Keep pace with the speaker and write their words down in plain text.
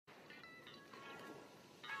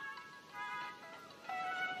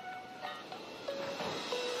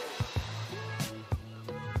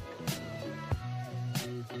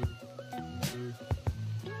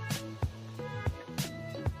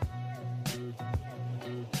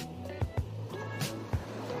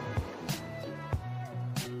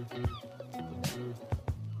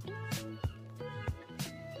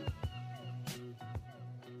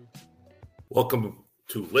Welcome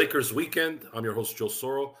to Lakers Weekend. I'm your host, Joe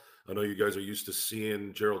Soro. I know you guys are used to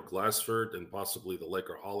seeing Gerald Glassford and possibly the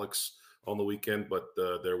Lakerholics on the weekend, but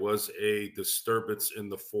there was a disturbance in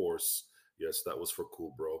the force. Yes, that was for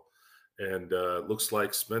Cool Bro. And looks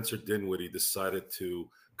like Spencer Dinwiddie decided to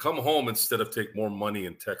come home instead of take more money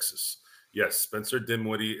in Texas. Yes, Spencer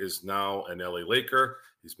Dinwiddie is now an LA Laker.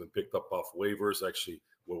 He's been picked up off waivers. Actually,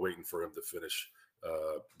 we're waiting for him to finish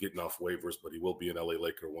getting off waivers, but he will be an LA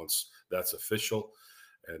Laker once that's official.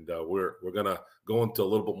 And we're gonna go into a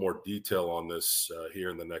little bit more detail on this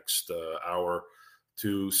here in the next hour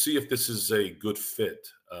to see if this is a good fit.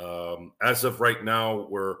 As of right now,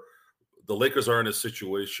 the Lakers are in a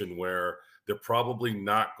situation where they're probably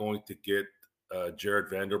not going to get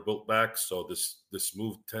Jared Vanderbilt back, so this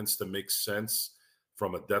move tends to make sense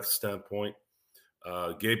from a depth standpoint.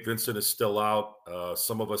 Gabe Vincent is still out.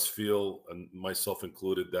 Some of us feel, and myself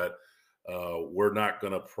included, that we're not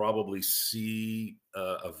going to probably see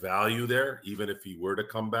a value there, even if he were to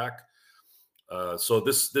come back. So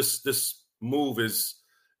this move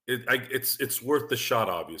it's worth the shot.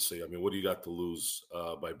 Obviously, I mean, what do you got to lose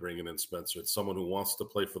by bringing in Spencer? It's someone who wants to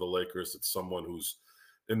play for the Lakers. It's someone who's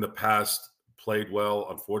in the past played well.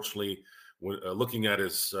 Unfortunately, when looking at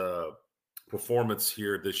his performance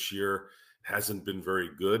here this year, hasn't been very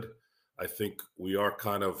good. I think we are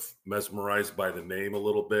kind of mesmerized by the name a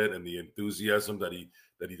little bit and the enthusiasm that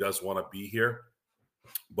he does want to be here.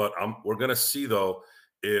 But we're going to see, though,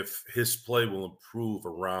 if his play will improve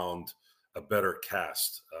around a better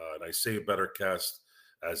cast. And I say a better cast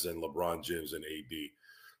as in LeBron James and AD.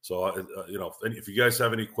 So, if you guys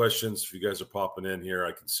have any questions, if you guys are popping in here,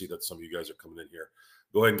 I can see that some of you guys are coming in here.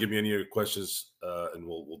 Go ahead and give me any of your questions, and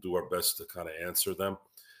we'll do our best to kind of answer them.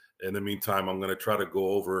 In the meantime, I'm going to try to go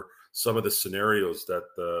over some of the scenarios that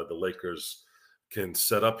the Lakers can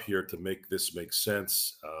set up here to make this make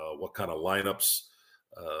sense. What kind of lineups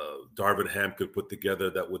Darvin Ham could put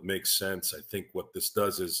together that would make sense. I think what this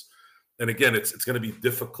does is, and again, it's going to be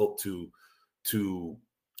difficult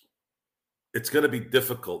it's going to be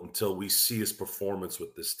difficult until we see his performance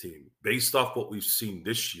with this team. Based off what we've seen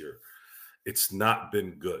this year, it's not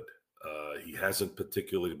been good. He hasn't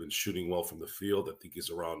particularly been shooting well from the field. I think he's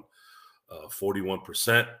around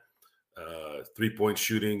 41%. Three-point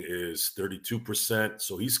shooting is 32%.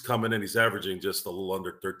 So he's coming in. He's averaging just a little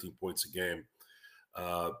under 13 points a game.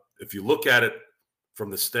 If you look at it from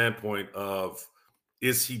the standpoint of,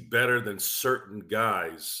 is he better than certain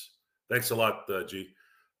guys? Thanks a lot, G.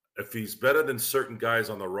 If he's better than certain guys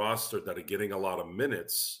on the roster that are getting a lot of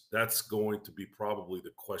minutes, that's going to be probably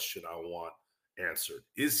the question I want answered.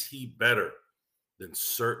 Is he better than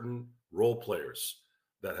certain role players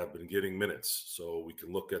that have been getting minutes? So we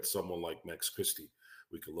can look at someone like Max Christie.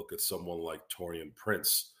 We can look at someone like Taurean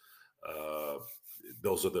Prince.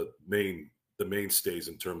 Those are the mainstays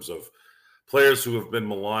in terms of players who have been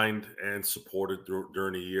maligned and supported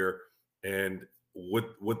during the year. And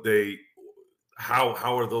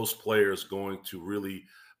how are those players going to really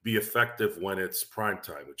be effective when it's prime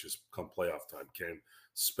time, which is come playoff time? Can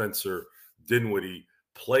Spencer Dinwiddie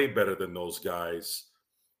play better than those guys,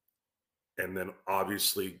 and then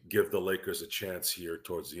obviously give the Lakers a chance here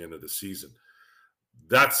towards the end of the season?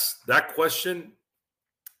 That's that question.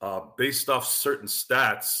 Based off certain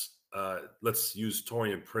stats, let's use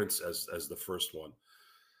Taurean Prince as the first one.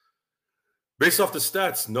 Based off the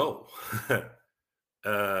stats, no.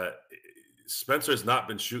 Spencer has not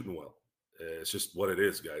been shooting well. It's just what it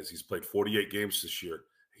is, guys. He's played 48 games this year.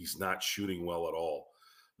 He's not shooting well at all.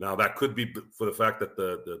 Now, that could be for the fact that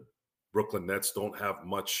the Brooklyn Nets don't have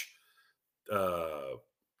much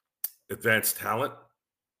advanced talent.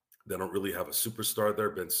 They don't really have a superstar there.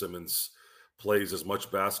 Ben Simmons plays as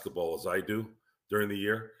much basketball as I do during the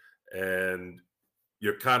year. And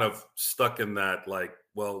you're kind of stuck in that, like,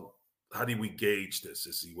 well, how do we gauge this?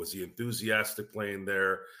 Was he enthusiastic playing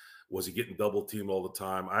there? Was he getting double teamed all the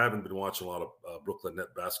time? I haven't been watching a lot of Brooklyn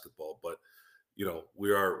Net basketball, but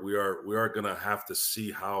we are going to have to see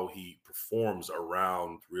how he performs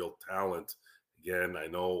around real talent. Again, I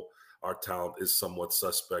know our talent is somewhat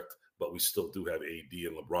suspect, but we still do have AD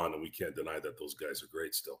and LeBron, and we can't deny that those guys are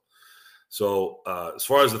great still. So as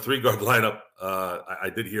far as the three-guard lineup, I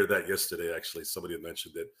did hear that yesterday, actually. Somebody had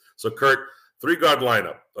mentioned it. So, Kurt, three-guard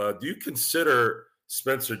lineup. Do you consider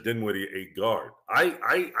Spencer Dinwiddie a guard?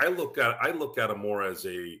 I look at him more as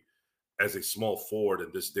a small forward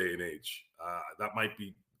in this day and age. That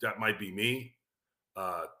might be me.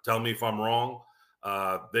 Tell me if I'm wrong.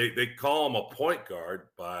 They call him a point guard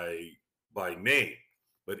by name,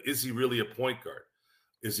 but is he really a point guard?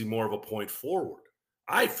 Is he more of a point forward?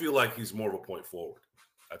 I feel like he's more of a point forward.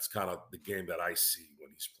 That's kind of the game that I see when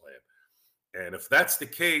he's playing. And if that's the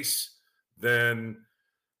case, then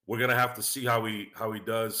we're going to have to see how he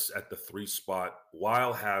does at the 3 spot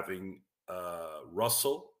while having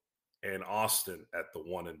Russell and Austin at the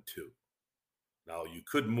 1 and 2. Now you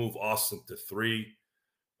could move Austin to 3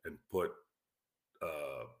 and put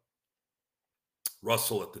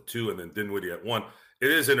Russell at the 2 and then Dinwiddie at 1.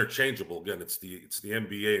 It is interchangeable. Again, it's the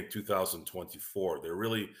NBA in 2024. It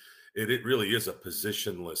really is a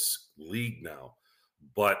positionless league now.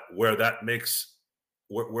 But where that makes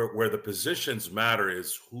where the positions matter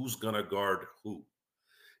is who's going to guard who.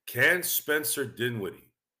 Can Spencer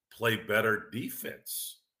Dinwiddie play better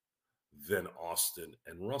defense than Austin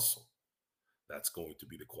and Russell? That's going to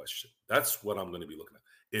be the question. That's what I'm going to be looking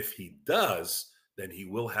at. If he does, then he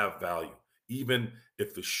will have value. Even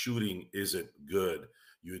if the shooting isn't good,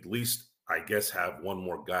 you at least, I guess, have one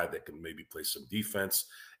more guy that can maybe play some defense.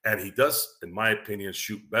 And he does, in my opinion,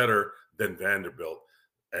 shoot better than Vanderbilt.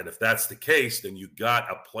 And if that's the case, then you got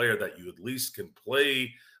a player that you at least can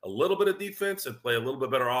play a little bit of defense and play a little bit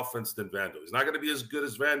better offense than Vando. He's not going to be as good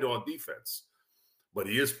as Vando on defense, but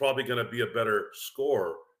he is probably going to be a better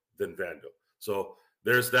scorer than Vando. So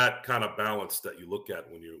there's that kind of balance that you look at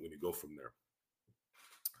when you go from there.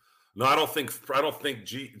 No, I don't think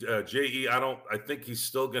JE. I think he's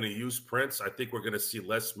still going to use Prince. I think we're going to see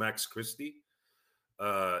less Max Christie,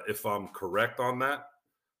 if I'm correct on that.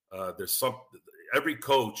 Every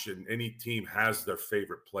coach in any team has their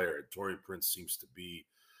favorite player. And Taurean Prince seems to be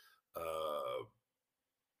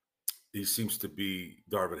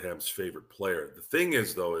Darvin Ham's favorite player. The thing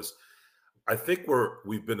is, though, is I think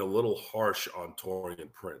we've been a little harsh on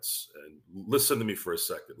Taurean Prince. And listen to me for a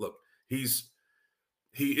second. Look, he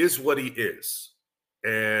is what he is.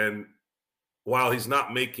 And while he's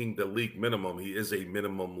not making the league minimum, he is a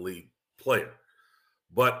minimum league player.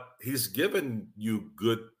 But he's given you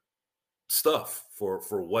good stuff for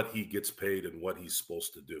what he gets paid and what he's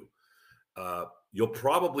supposed to do. You'll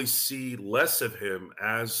probably see less of him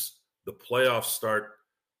as the playoffs start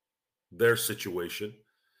their situation.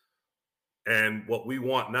 And what we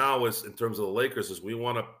want now is, in terms of the Lakers, is we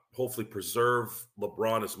want to hopefully preserve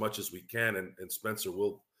LeBron as much as we can, and Spencer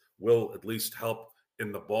will at least help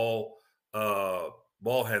in the ball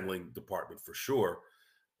handling department for sure.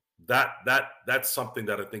 That's something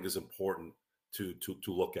that I think is important to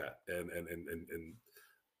look at, and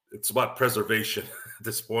it's about preservation at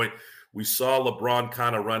this point. We saw LeBron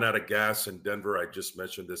kind of run out of gas in Denver. I just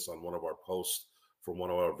mentioned this on one of our posts from one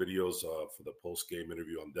of our videos for the post-game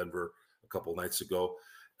interview on Denver a couple nights ago.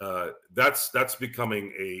 That's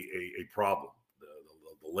becoming a problem.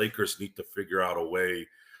 The Lakers need to figure out a way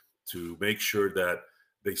to make sure that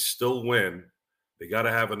they still win. They got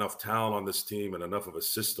to have enough talent on this team and enough of a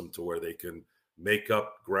system to where they can make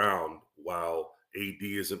up ground while AD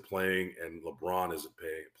isn't playing and LeBron isn't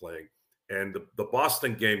playing. And the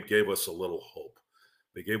Boston game gave us a little hope.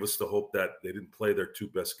 They gave us the hope that they didn't play their 2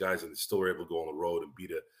 best guys and they still were able to go on the road and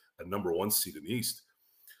beat a number 1 seed in the East.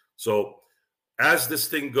 So as this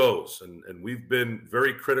thing goes, and we've been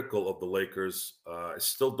very critical of the Lakers, I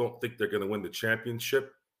still don't think they're going to win the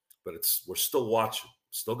championship, but we're still watching.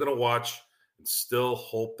 Still going to watch and still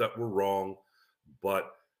hope that we're wrong.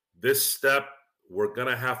 But this step, we're going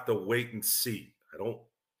to have to wait and see.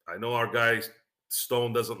 I know our guy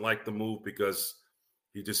Stone doesn't like the move because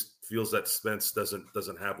he just feels that Spence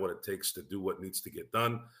doesn't have what it takes to do what needs to get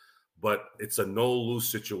done. But it's a no-lose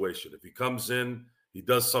situation. If he comes in, he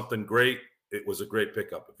does something great, it was a great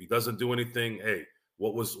pickup. If he doesn't do anything, hey,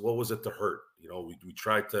 what was it to hurt? We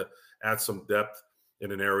tried to add some depth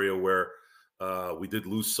in an area where we did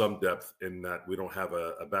lose some depth in that we don't have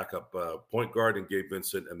a backup point guard in Gabe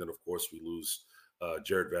Vincent, and then of course we lose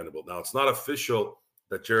Jared Vanderbilt. Now it's not official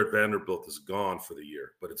that Jared Vanderbilt is gone for the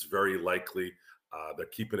year, but it's very likely. They're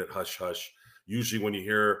keeping it hush hush. Usually when you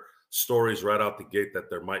hear stories right out the gate that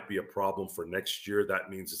there might be a problem for next year, that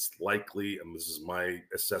means it's likely, and this is my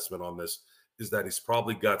assessment on this, is that he's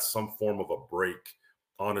probably got some form of a break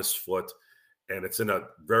on his foot, and it's in a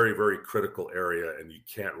very, very critical area, and you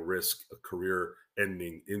can't risk a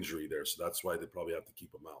career-ending injury there. So that's why they probably have to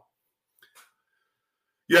keep him out.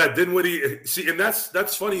 Yeah, Dinwiddie. See, and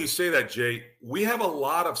that's funny you say that, Jay. We have a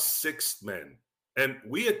lot of sixth men. And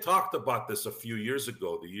we had talked about this a few years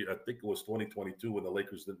ago. I think it was 2022 when the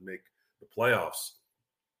Lakers didn't make the playoffs.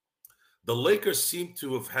 The Lakers seem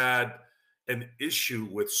to have had an issue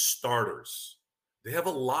with starters. They have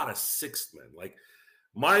a lot of sixth men. Like,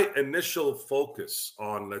 my initial focus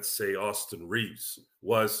on, let's say, Austin Reeves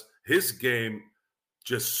was his game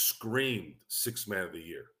just screamed sixth man of the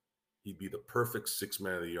year. He'd be the perfect sixth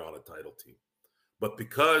man of the year on a title team. But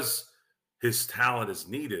because his talent is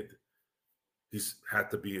needed, he's had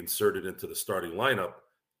to be inserted into the starting lineup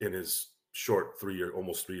in his short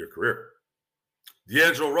almost 3-year career.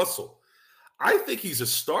 D'Angelo Russell, I think he's a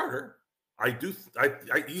starter.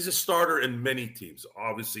 He's a starter in many teams,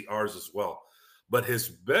 obviously ours as well. But his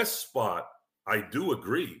best spot, I do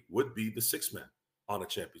agree, would be the sixth man on a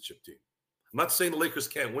championship team. I'm not saying the Lakers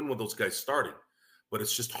can't win with those guys starting, but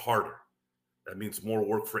it's just harder. That means more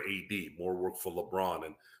work for AD, more work for LeBron,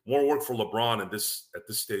 and more work for LeBron at this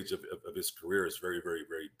stage of his career is very, very,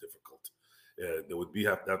 very difficult. There would be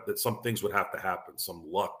that some things would have to happen, some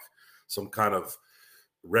luck, some kind of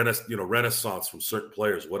renaissance from certain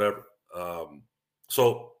players, whatever.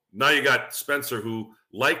 So now you got Spencer, who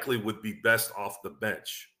likely would be best off the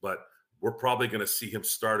bench, but we're probably going to see him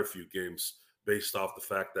start a few games based off the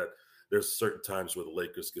fact that there's certain times where the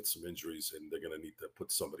Lakers get some injuries and they're going to need to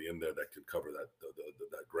put somebody in there that can cover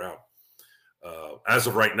that ground. As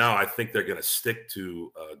of right now, I think they're going to stick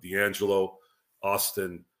to D'Angelo,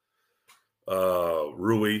 Austin,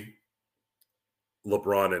 Rui,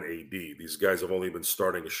 LeBron, and AD. These guys have only been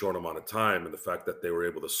starting a short amount of time, and the fact that they were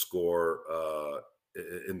able to score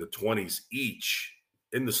in the 20s each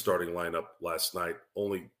in the starting lineup last night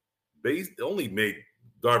only made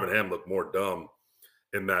Darvin Ham look more dumb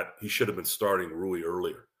in that he should have been starting Rui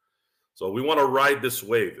earlier. So we want to ride this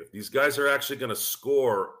wave. If these guys are actually going to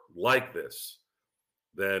score like this,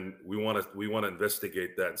 then we want to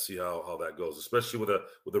investigate that and see how that goes, especially with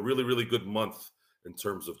a really, really good month in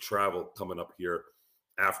terms of travel coming up here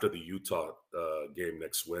after the Utah game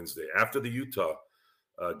next Wednesday. After the Utah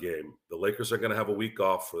game, the Lakers are going to have a week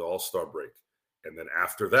off for the All-Star break. And then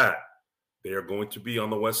after that, they are going to be on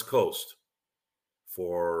the West Coast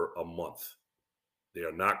for a month. They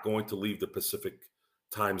are not going to leave the Pacific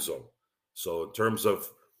time zone. So in terms of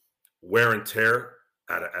wear and tear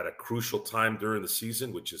at a crucial time during the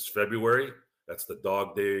season, which is February, that's the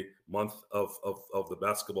dog day month of the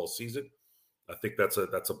basketball season, I think that's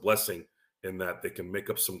a blessing in that they can make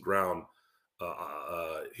up some ground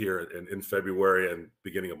here in February and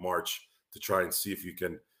beginning of March to try and see if you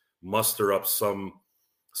can muster up some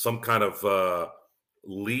kind of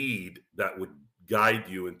lead that would guide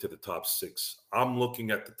you into the top six. I'm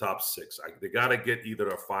looking at the top six. They got to get either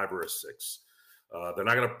a 5 or a 6. They're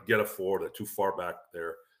not going to get a 4. They're too far back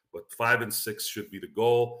there. But 5 and 6 should be the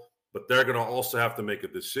goal. But they're going to also have to make a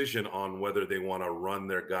decision on whether they want to run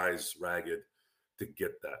their guys ragged to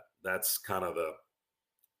get that. That's kind of the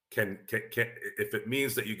can if it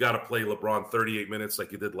means that you got to play LeBron 38 minutes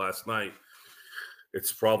like you did last night,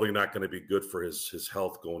 it's probably not going to be good for his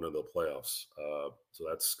health going into the playoffs. So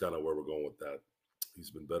that's kind of where we're going with that. He's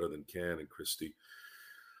been better than Can and Christie.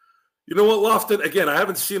 You know what, Lofton? Again, I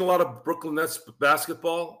haven't seen a lot of Brooklyn Nets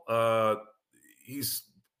basketball. He's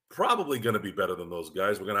probably going to be better than those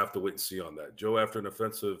guys. We're going to have to wait and see on that. Joe, after an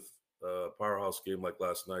offensive powerhouse game like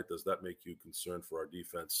last night, does that make you concerned for our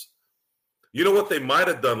defense? You know what they might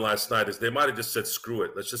have done last night is they might have just said, screw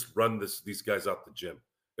it. Let's just run these guys out the gym.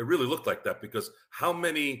 It really looked like that because how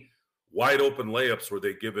many wide open layups were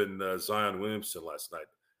they giving Zion Williamson last night?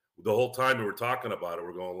 The whole time we were talking about it,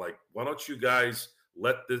 we're going like, why don't you guys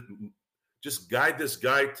just guide this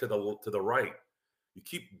guy to the right? You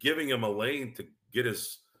keep giving him a lane to get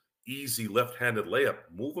his easy left-handed layup.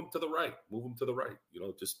 Move him to the right.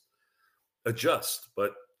 Just adjust.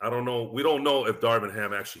 But I don't know. We don't know if Darvin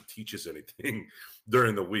Ham actually teaches anything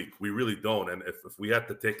during the week. We really don't. And if we had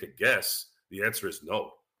to take a guess, the answer is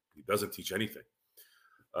no. He doesn't teach anything.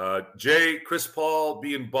 Jay, Chris Paul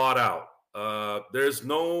being bought out. There's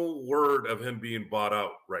no word of him being bought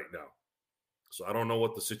out right now. So I don't know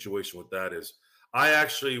what the situation with that is. I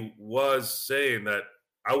actually was saying that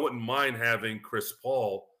I wouldn't mind having Chris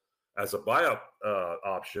Paul as a buyout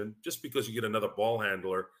option just because you get another ball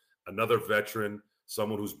handler, another veteran,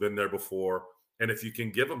 someone who's been there before. And if you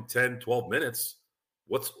can give him 10, 12 minutes,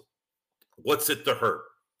 what's it to hurt?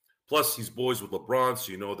 Plus, he's boys with LeBron,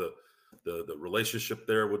 so you know the relationship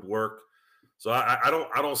there would work. So I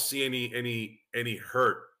don't see any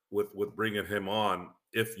hurt with bringing him on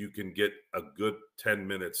if you can get a good 10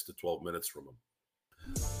 minutes to 12 minutes from him.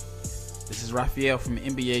 This is Raphael from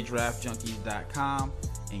NBADraftJunkies.com,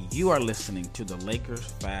 and you are listening to the Lakers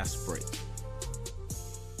Fast Break.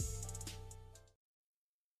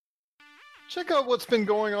 Check out what's been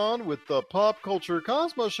going on with the Pop Culture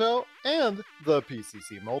Cosmos Show and the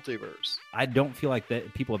PCC Multiverse. I don't feel like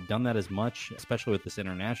that people have done that as much, especially with this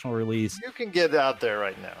international release. You can get out there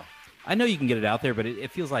right now. I know you can get it out there, but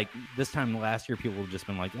it feels like this time last year people have just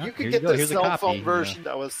been like, oh, You could here get you go. the Here's a cell copy. phone version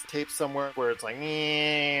that was taped somewhere where it's like,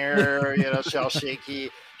 shell shaky.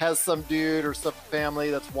 Has some dude or some family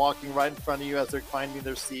that's walking right in front of you as they're finding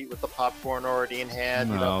their seat with the popcorn already in hand.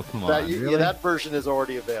 No, come on. Really? That version is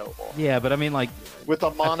already available. Yeah, but I mean, like, with a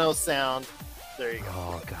mono sound. There you go.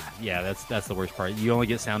 Oh god, yeah, that's the worst part. You only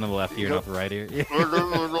get sound in the left ear, not the right ear.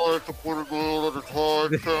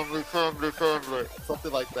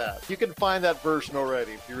 Something like that. You can find that version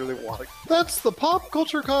already if you really want it. That's the Pop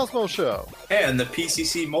Culture Cosmos Show. And the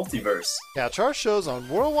PCC Multiverse. Catch our shows on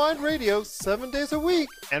Worldwide Radio 7 days a week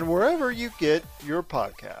and wherever you get your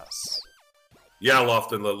podcasts. Yeah,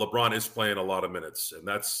 Lofton, LeBron is playing a lot of minutes, and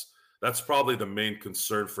that's probably the main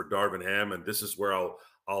concern for Darvin Ham, and this is where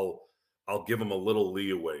I'll give him a little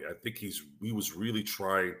leeway. I think he was really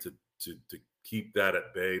trying to keep that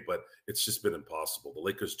at bay, but it's just been impossible. The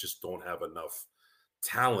Lakers just don't have enough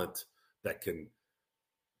talent that can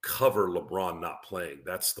cover LeBron not playing.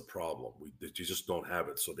 That's the problem. You just don't have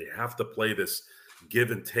it. So they have to play this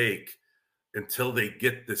give and take until they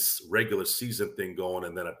get this regular season thing going,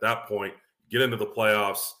 and then at that point, get into the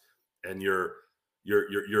playoffs, and you're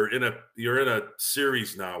in a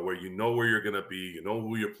series now where you know where you're going to be, you know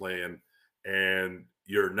who you're playing, and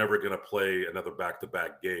you're never going to play another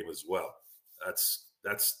back-to-back game as well. That's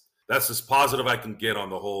as positive I can get on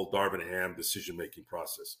the whole Darvin Ham decision-making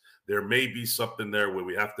process. There may be something there where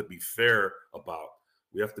we have to be fair about.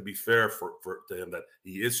 We have to be fair to him that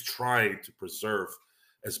he is trying to preserve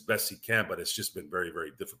as best he can, but it's just been very,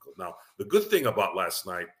 very difficult. Now, the good thing about last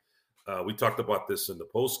night, we talked about this in the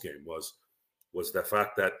postgame, was the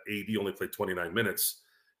fact that AD only played 29 minutes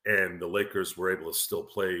and the Lakers were able to still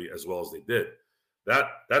play as well as they did.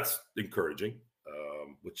 That's encouraging,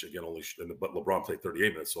 which again but LeBron played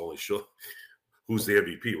 38 minutes, so only show who's the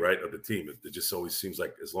MVP, right, of the team. It just always seems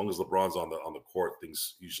like as long as LeBron's on the court,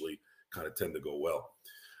 things usually kind of tend to go well.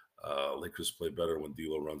 Lakers play better when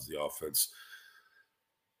D'Lo runs the offense.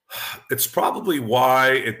 It's probably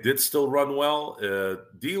why it did still run well.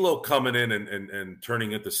 D'Lo coming in and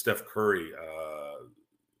turning into Steph Curry.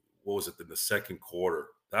 What was it in the second quarter?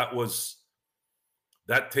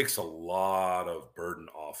 That takes a lot of burden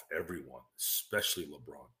off everyone, especially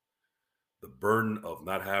LeBron. The burden of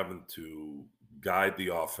not having to guide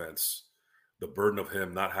the offense, the burden of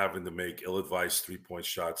him not having to make ill-advised three-point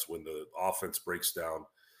shots when the offense breaks down,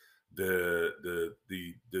 the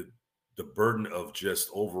burden of just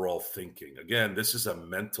overall thinking. Again, this is a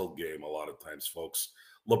mental game a lot of times, folks.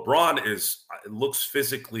 LeBron looks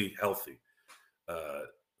physically healthy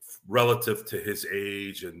relative to his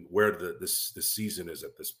age and where the season is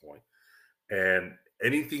at this point. And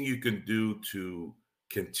anything you can do to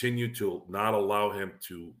continue to not allow him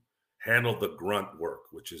to handle the grunt work,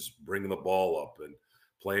 which is bringing the ball up and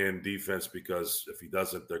playing defense, because if he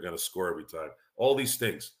doesn't, they're going to score every time. All these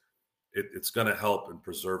things, it's going to help in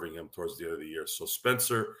preserving him towards the end of the year. So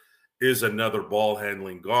Spencer is another ball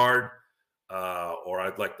handling guard, or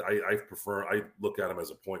I look at him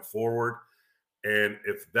as a point forward. And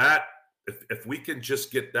if we can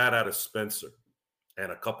just get that out of Spencer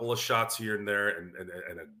and a couple of shots here and there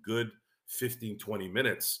and a good 15, 20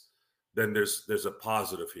 minutes, then there's a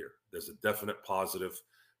positive here. There's a definite positive.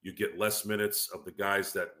 You get less minutes of the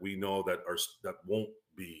guys that we know that won't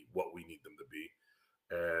be what we need them to be.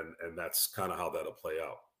 And that's kind of how that'll play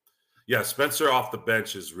out. Yeah, Spencer off the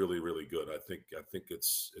bench is really, really good. I think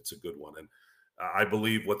it's a good one. And I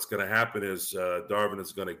believe what's going to happen is Darvin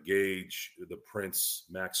is going to gauge the Prince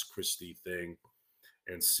Max Christie thing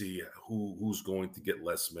and see who's going to get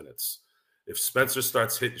less minutes. If Spencer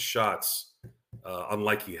starts hitting shots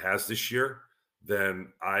unlike he has this year,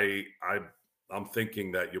 then I'm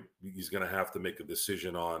thinking that he's going to have to make a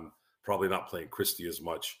decision on probably not playing Christie as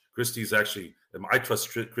much. Christie's actually, I trust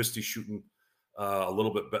Christie shooting a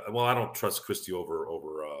little bit better. Well, I don't trust Christie over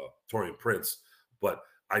Taurean Prince, but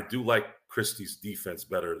I do like Christie's defense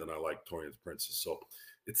better than I like Taurean Prince's. So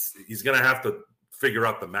he's going to have to figure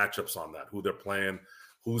out the matchups on that, who they're playing,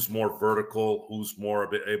 who's more vertical, who's more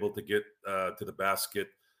able to get to the basket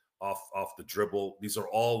off the dribble. These are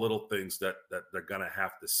all little things that they're going to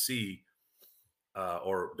have to see,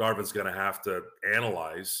 or Darvin's going to have to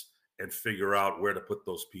analyze and figure out where to put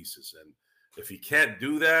those pieces. And if he can't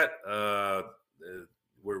do that,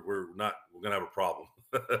 we're going to have a problem.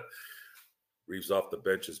 Reeves off the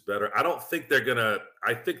bench is better. I think they're going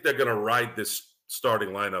to ride this starting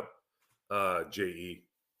lineup, JE.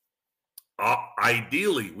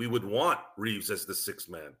 Ideally, we would want Reeves as the sixth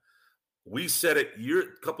man. We said it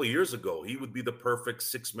a couple of years ago. He would be the perfect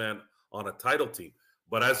sixth man on a title team.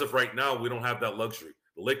 But as of right now, we don't have that luxury.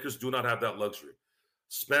 The Lakers do not have that luxury.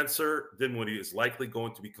 Spencer Dinwiddie is likely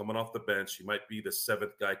going to be coming off the bench. He might be the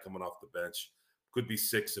 7th guy coming off the bench. Could be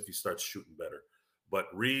 6 if he starts shooting better. But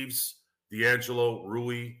Reeves, D'Angelo,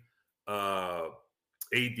 Rui, AD,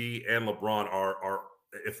 and LeBron are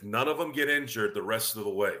if none of them get injured the rest of the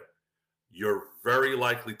way, you're very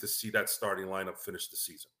likely to see that starting lineup finish the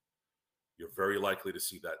season. You're very likely to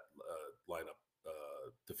see that lineup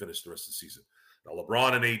to finish the rest of the season. Now,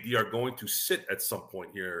 LeBron and AD are going to sit at some point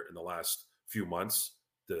here in the last few months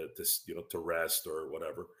to rest or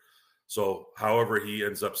whatever. So, however he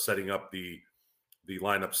ends up setting up the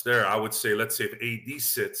lineups there, I would say, let's say if AD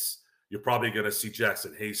sits, you're probably going to see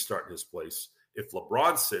Jackson Hayes start in his place. If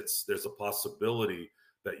LeBron sits, there's a possibility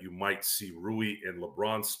that you might see Rui in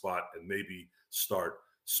LeBron's spot and maybe start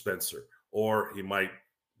Spencer, or he might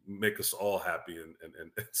make us all happy and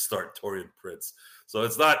start Taurean Prince. So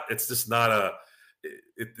it's just not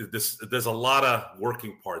there's a lot of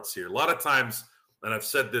working parts here. A lot of times, and I've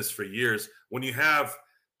said this for years, when you have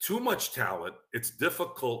too much talent, it's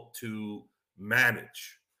difficult to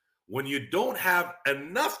manage. When you don't have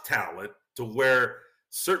enough talent to where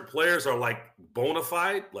certain players are like bona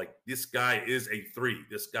fide, like this guy is a 3,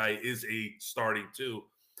 this guy is a starting 2,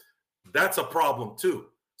 that's a problem too.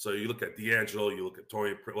 So you look at D'Angelo, you look at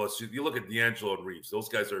Taurean, you look at D'Angelo and Reeves. Those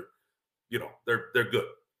guys are, they're good.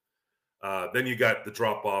 Then you got the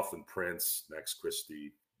drop off and Prince, Max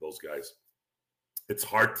Christie, those guys. It's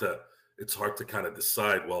hard to kind of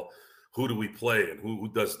decide, well, who do we play and who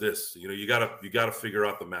does this? You gotta figure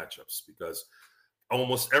out the matchups, because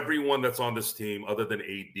almost everyone that's on this team other than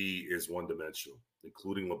AD is one-dimensional,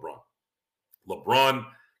 including LeBron. LeBron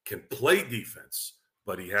can play defense,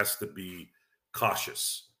 but he has to be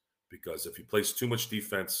cautious, because if he plays too much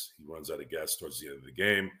defense, he runs out of gas towards the end of the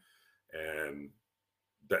game. And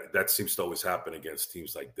that seems to always happen against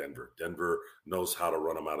teams like Denver. Denver knows how to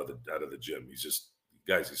run him out of the gym.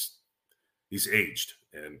 He's aged,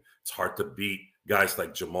 and it's hard to beat guys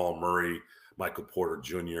like Jamal Murray, Michael Porter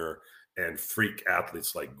Jr., and freak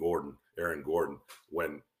athletes like Aaron Gordon,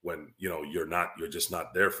 when you're just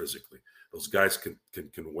not there physically. Those guys can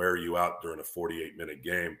wear you out during a 48-minute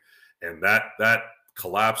game, and that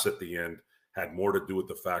collapse at the end had more to do with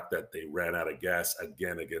the fact that they ran out of gas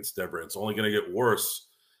again against Denver. And it's only going to get worse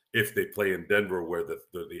if they play in Denver, where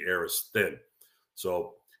the air is thin.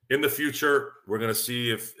 So in the future, we're going to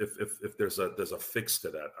see if there's a fix to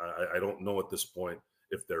that. I don't know at this point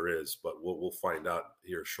if there is, but we'll find out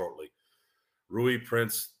here shortly. Rui,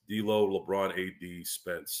 Prince, D'Lo, LeBron, AD,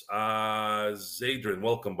 Spence. Zadrin,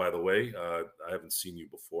 welcome, by the way. I haven't seen you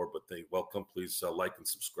before, but welcome. Please like and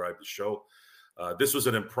subscribe to the show. This was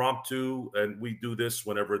an impromptu, and we do this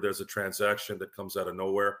whenever there's a transaction that comes out of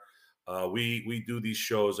nowhere. We do these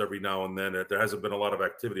shows every now and then. There hasn't been a lot of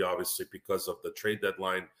activity, obviously, because of the trade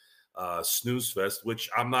deadline snooze fest, which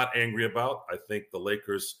I'm not angry about. I think the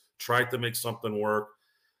Lakers tried to make something work.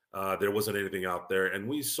 There wasn't anything out there, and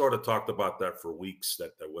we sort of talked about that for weeks,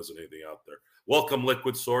 that there wasn't anything out there. Welcome,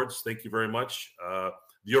 Liquid Swords. Thank you very much.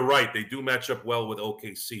 You're right. They do match up well with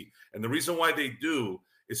OKC, and the reason why they do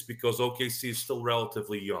is because OKC is still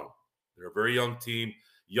relatively young. They're a very young team.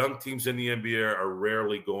 Young teams in the NBA are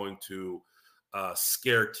rarely going to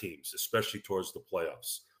scare teams, especially towards the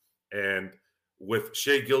playoffs. And with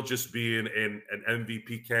Shai Gilgeous being an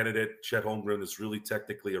MVP candidate, Chet Holmgren is really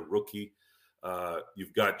technically a rookie.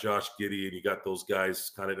 You've got Josh Giddey, and you got those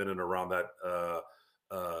guys kind of in and around that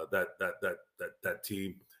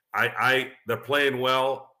team. They're playing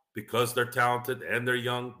well because they're talented and they're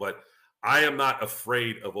young, but I am not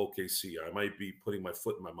afraid of OKC. I might be putting my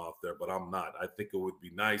foot in my mouth there, but I'm not. I think it would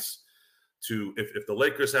be nice to, if the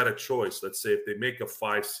Lakers had a choice, let's say if they make a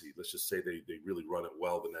 5 seed, let's just say they really run it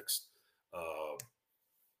well the next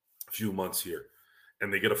few months here,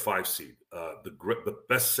 and they get a 5 seed. The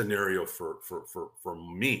best scenario for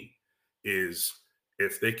me is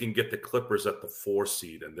if they can get the Clippers at the 4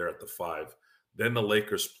 seed and they're at the 5, then the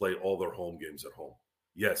Lakers play all their home games at home.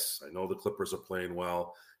 Yes, I know the Clippers are playing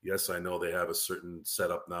well. Yes, I know they have a certain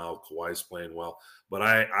setup now. Kawhi's playing well. But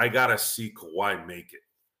I got to see Kawhi make it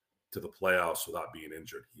to the playoffs without being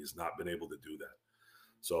injured. He has not been able to do that.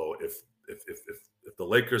 So if the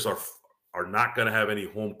Lakers are not going to have any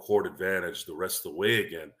home court advantage the rest of the way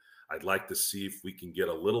again, I'd like to see if we can get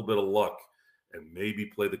a little bit of luck and maybe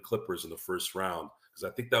play the Clippers in the first round, because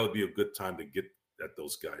I think that would be a good time to get at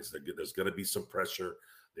those guys. There's going to be some pressure.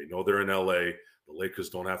 They know they're in LA. The Lakers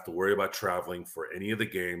don't have to worry about traveling for any of the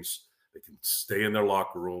games. They can stay in their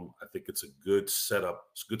locker room. I think it's a good setup.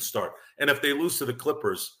 It's a good start. And if they lose to the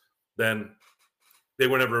Clippers, then they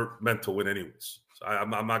were never meant to win anyways. So I'm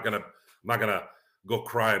not gonna go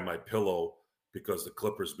cry in my pillow because the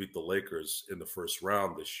Clippers beat the Lakers in the first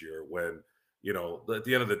round this year. When, at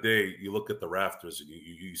the end of the day, you look at the rafters and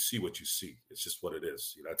you see what you see. It's just what it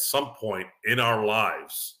is. At some point in our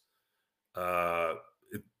lives,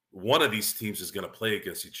 one of these teams is going to play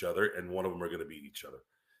against each other, and one of them are going to beat each other.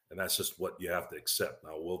 And that's just what you have to accept.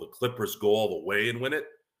 Now, will the Clippers go all the way and win it?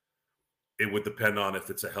 It would depend on if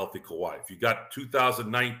it's a healthy Kawhi. If you got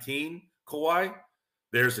 2019 Kawhi,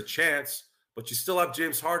 there's a chance, but you still have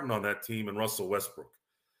James Harden on that team and Russell Westbrook.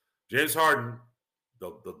 James Harden,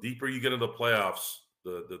 the deeper you get into the playoffs,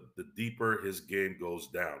 the deeper his game goes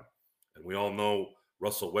down. And we all know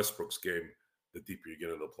Russell Westbrook's game, the deeper you get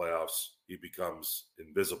into the playoffs, he becomes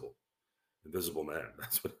invisible. Invisible man.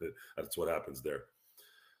 That's what happens there.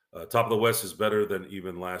 Top of the West is better than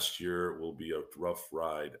even last year. Will be a rough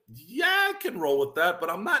ride. Yeah, I can roll with that, but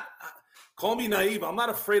I'm not. Call me naive. I'm not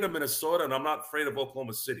afraid of Minnesota, and I'm not afraid of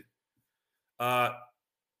Oklahoma City.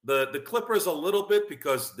 The Clippers a little bit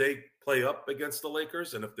because they play up against the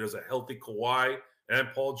Lakers, and if there's a healthy Kawhi and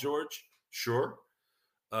Paul George, sure.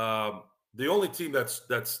 The only team that's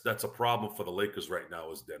a problem for the Lakers right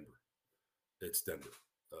now is Denver. It's Denver.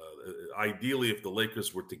 Ideally, if the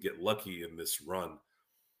Lakers were to get lucky in this run,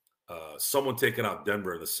 someone taking out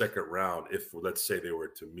Denver in the second round, if let's say they were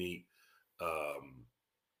to meet,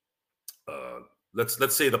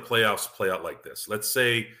 let's say the playoffs play out like this. Let's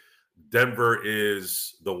say Denver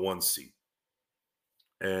is the 1 seed,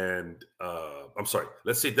 and I'm sorry.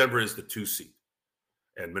 Let's say Denver is the 2 seed,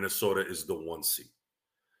 and Minnesota is the 1 seed.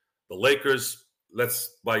 The Lakers,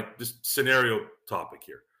 by this scenario topic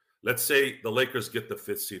here, let's say the Lakers get the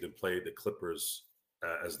 5th seed and play the Clippers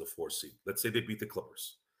as the 4th seed. Let's say they beat the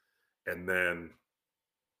Clippers. And then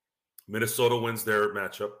Minnesota wins their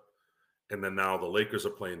matchup. And then now the Lakers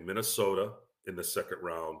are playing Minnesota in the second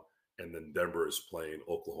round. And then Denver is playing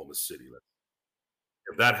Oklahoma City.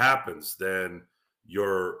 If that happens, then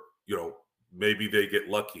maybe they get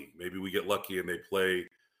lucky. Maybe we get lucky and they play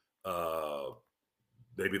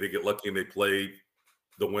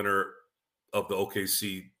the winner of the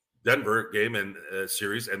OKC Denver game and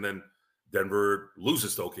series, and then Denver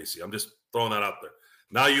loses to OKC. I'm just throwing that out there.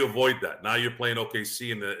 Now you avoid that. Now you're playing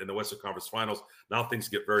OKC in the Western Conference Finals. Now things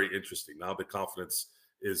get very interesting. Now the confidence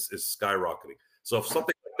is skyrocketing. So if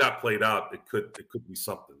something like that played out, it could be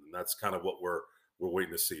something, and that's kind of what we're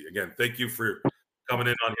waiting to see. Again, thank you for coming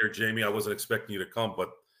in on here, Jamie. I wasn't expecting you to come,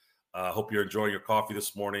 but I hope you're enjoying your coffee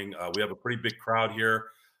this morning. We have a pretty big crowd here.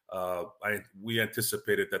 We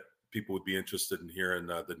anticipated that people would be interested in hearing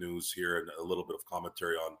the news here and a little bit of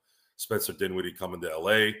commentary on Spencer Dinwiddie coming to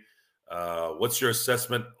LA. What's your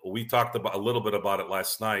assessment? We talked a little bit about it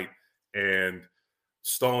last night, and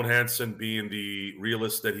Stone Hansen, being the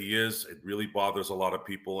realist that he is, it really bothers a lot of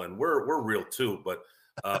people, and we're real too. But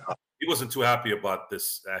he wasn't too happy about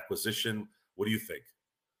this acquisition. What do you think?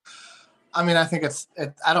 I mean, I think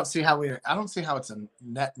I don't see how it's a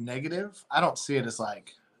net negative. I don't see it as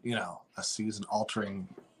like, a season altering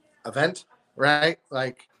event, right?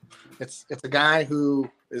 Like it's a guy who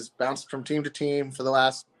is bounced from team to team for the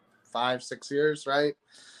last 5-6 years, right?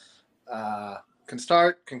 Can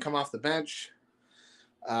start, can come off the bench.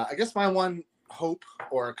 I guess my one hope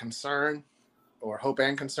or concern, or hope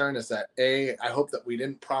and concern, is that I hope that we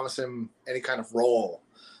didn't promise him any kind of role.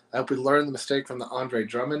 I hope we learned the mistake from the Andre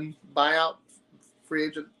Drummond buyout, free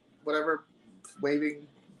agent, whatever, waiving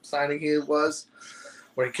signing he was,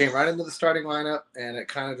 where he came right into the starting lineup, and it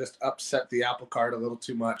kind of just upset the apple cart a little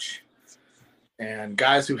too much. And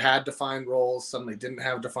guys who had defined roles suddenly didn't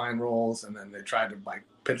have defined roles, and then they tried to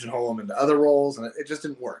pigeonhole them into other roles, and it just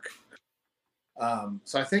didn't work.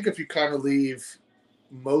 So I think if you kind of leave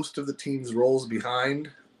most of the team's roles behind,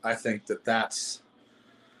 I think that's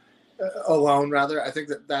alone, rather. I think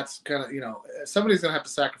that's kind of, somebody's going to have to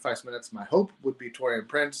sacrifice minutes. My hope would be Taurean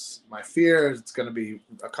Prince. My fear is it's going to be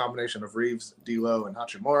a combination of Reeves, D'Lo, and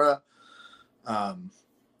Hachimura.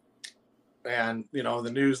 And,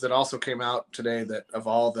 the news that also came out today, that of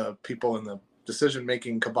all the people in the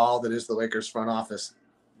decision-making cabal that is the Lakers front office,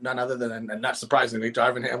 none other than, and not surprisingly,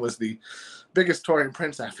 Darvin Ham was the biggest Taurean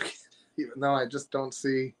Prince advocate, even though I just don't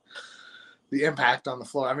see the impact on the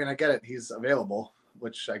floor. I mean, I get it. He's available,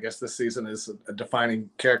 which I guess this season is a defining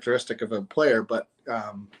characteristic of a player. But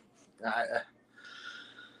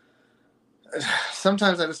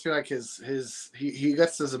sometimes I just feel like he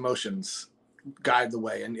lets his emotions guide the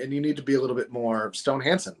way, and you need to be a little bit more Stone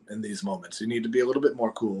Hansen in these moments. You need to be a little bit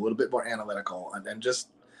more cool, a little bit more analytical, and just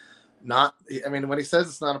not. I mean, when he says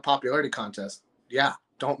it's not a popularity contest, yeah,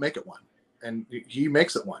 don't make it one. And he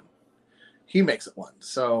makes it one.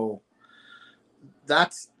 So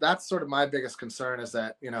that's sort of my biggest concern, is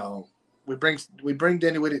that we bring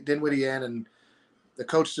Dinwiddie in, and the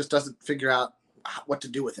coach just doesn't figure out what to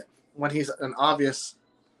do with him when he's an obvious,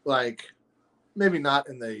 like, maybe not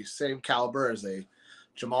in the same caliber as a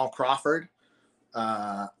Jamal Crawford,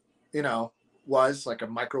 was like a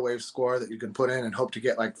microwave score that you can put in and hope to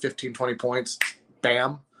get like 15, 20 points.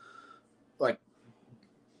 Bam. Like,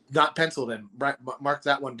 not penciled in. Mark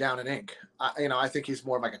that one down in ink. I think he's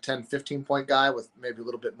more of like a 10, 15 point guy with maybe a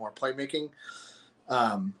little bit more playmaking.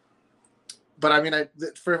 But I mean,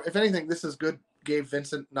 if anything, this is good. Gabe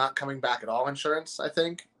Vincent not coming back at all insurance, I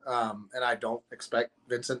think. And I don't expect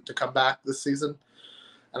Vincent to come back this season.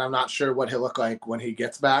 And I'm not sure what he'll look like when he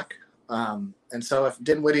gets back. And so if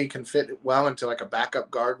Dinwiddie can fit well into like a backup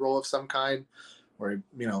guard role of some kind, where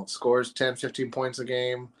he, scores 10, 15 points a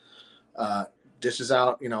game, dishes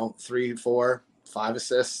out, 3, 4, 5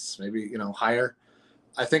 assists, maybe, higher.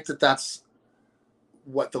 I think that's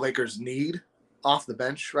what the Lakers need off the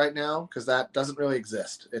bench right now, because that doesn't really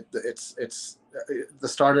exist. It's the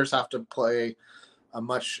starters have to play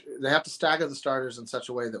they have to stagger the starters in such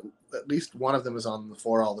a way that at least one of them is on the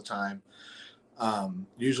floor all the time,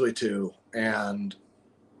 usually two. And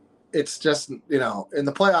it's just, in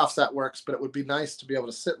the playoffs that works, but it would be nice to be able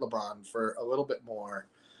to sit LeBron for a little bit more,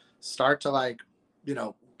 start to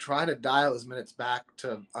try to dial his minutes back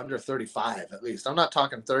to under 35 at least. I'm not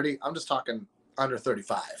talking 30. I'm just talking under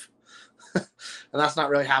 35. And that's not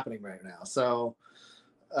really happening right now. So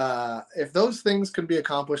if those things can be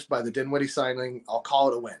accomplished by the Dinwiddie signing, I'll call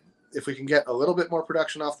it a win. If we can get a little bit more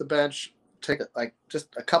production off the bench, take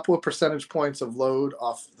just a couple of percentage points of load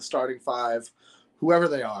off the starting five, whoever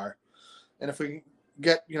they are, and if we can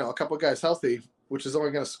get a couple of guys healthy, which is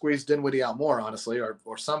only going to squeeze Dinwiddie out more, honestly, or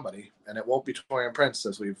somebody, and it won't be Torian Prince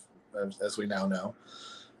as we now know,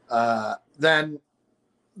 then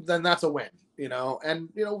that's a win. And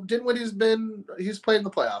Dinwiddie's he's played in the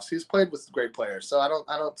playoffs. He's played with great players. So I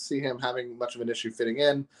don't see him having much of an issue fitting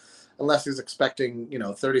in, unless he's expecting,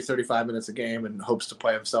 30, 35 minutes a game and hopes to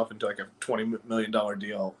play himself into like a $20 million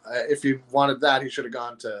deal. If he wanted that, he should have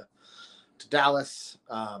gone to Dallas.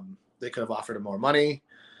 They could have offered him more money.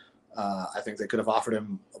 I think they could have offered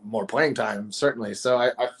him more playing time, certainly. So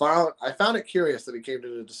I found it curious that he came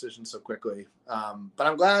to the decision so quickly. But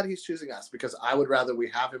I'm glad he's choosing us, because I would rather we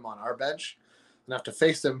have him on our bench than have to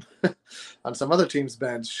face him on some other team's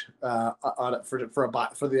bench for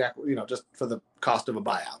the just for the cost of a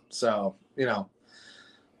buyout. So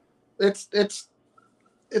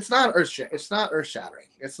it's not earth shattering.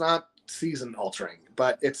 It's not season altering,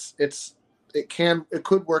 but it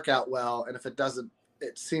could work out well. And if it doesn't,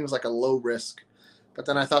 it seems like a low risk. But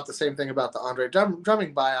then I thought the same thing about the Andre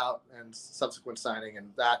Drummond buyout and subsequent signing, and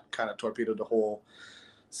that kind of torpedoed the whole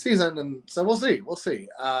season. And so we'll see.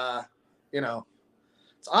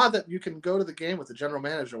 It's odd that you can go to the game with the general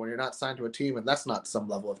manager when you're not signed to a team, and that's not some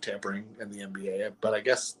level of tampering in the NBA. But I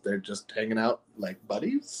guess they're just hanging out like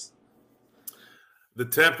buddies. The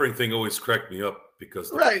tampering thing always cracked me up,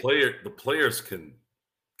 because the players can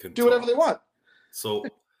do whatever they want. So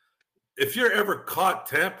if you're ever caught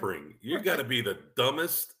tampering, you got to be the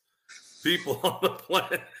dumbest people on the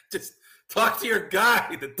planet. Just talk to your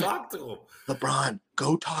guy. Talk to him. LeBron,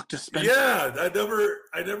 go talk to Spencer. Yeah, I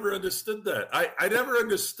never understood that. I never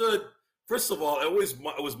understood. First of all, it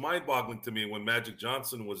was mind-boggling to me when Magic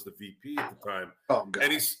Johnson was the VP at the time. Oh God.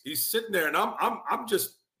 And he's sitting there, and I'm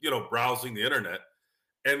just browsing the internet,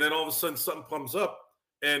 and then all of a sudden something comes up,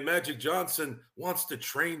 and Magic Johnson wants to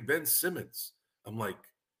train Ben Simmons. I'm like,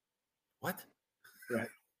 what? Right.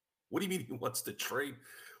 What do you mean he wants to train?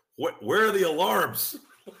 Where are the alarms?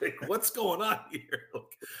 Like, what's going on here?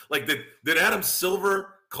 Like, did Adam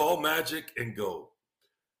Silver call Magic and go,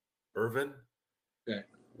 Irvin,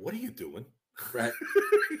 what are you doing? Right.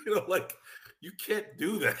 You can't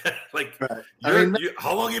do that. Like, right.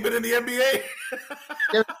 How long have you been in the NBA?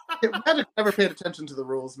 Magic never paid attention to the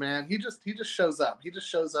rules, man. He just shows up. He just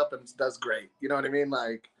shows up and does great. You know what I mean?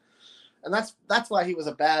 Like, and that's why he was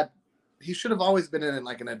he should have always been in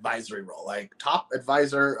like an advisory role, like top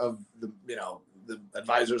advisor of the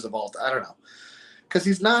advisors of all. I don't know, because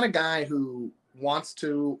he's not a guy who wants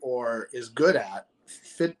to or is good at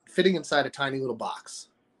fitting inside a tiny little box.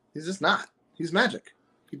 He's just not. He's Magic.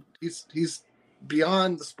 He's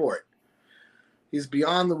beyond the sport. He's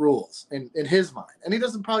beyond the rules in his mind, and he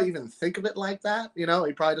doesn't probably even think of it like that. He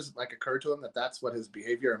probably doesn't occur to him that that's what his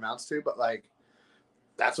behavior amounts to. But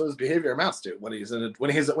that's what his behavior amounts to when he's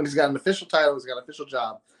got an official title, he's got an official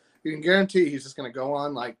job. You can guarantee he's just going to go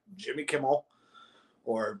on like Jimmy Kimmel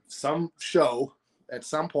or some show at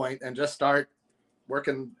some point and just start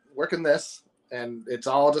working this, and it's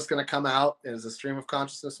all just going to come out as a stream of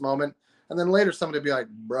consciousness moment. And then later somebody will be like,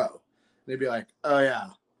 bro, and they'd be like, oh yeah,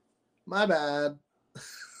 my bad.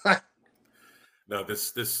 Now,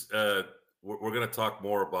 we're going to talk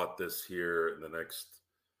more about this here in the next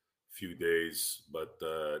few days, but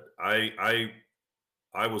I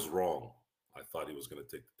was wrong. I thought he was going to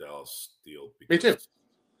take the Dallas deal. Me too.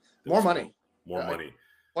 More money. More money.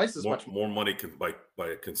 Twice as much. More money by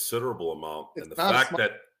a considerable amount. It's and the not a fact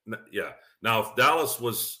that, yeah. Now, if Dallas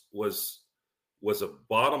was a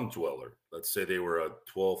bottom dweller, let's say they were a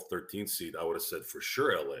 12, 13 seed, I would have said for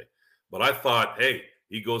sure LA. But I thought, hey,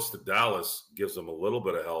 he goes to Dallas, gives them a little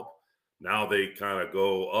bit of help. Now they kind of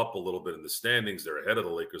go up a little bit in the standings. They're ahead of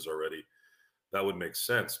the Lakers already. That would make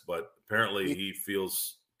sense. But apparently he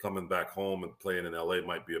feels coming back home and playing in LA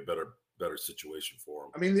might be a better situation for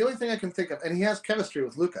him. I mean, the only thing I can think of, and he has chemistry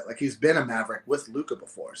with Luka. Like, he's been a Maverick with Luka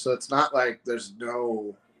before. So it's not like there's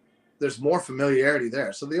more familiarity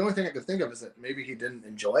there. So the only thing I could think of is that maybe he didn't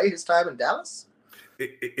enjoy his time in Dallas.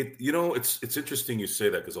 It's interesting you say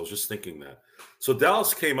that, because I was just thinking that. So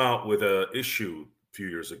Dallas came out with an issue a few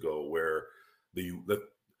years ago where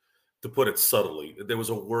to put it subtly, there was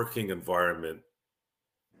a working environment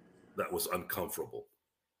that was uncomfortable,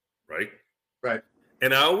 right? Right.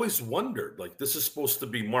 And I always wondered, like, this is supposed to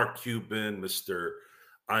be Mark Cuban, Mr.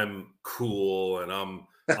 I'm cool and I'm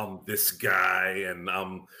this guy and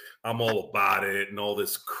I'm all about it and all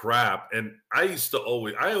this crap. And I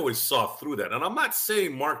always saw through that. And I'm not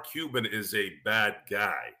saying Mark Cuban is a bad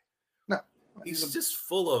guy. No. He's just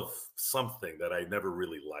full of something that I never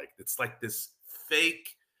really liked. It's like this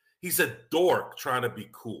fake, he's a dork trying to be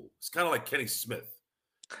cool. It's kind of like Kenny Smith.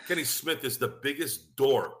 Kenny Smith is the biggest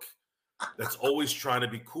dork that's always trying to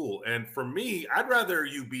be cool. And for me, I'd rather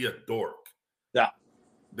you be a dork. Yeah.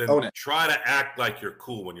 Than try to act like you're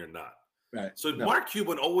cool when you're not. Right. So Mark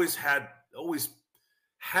Cuban always had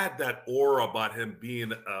that aura about him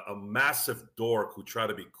being a massive dork who tried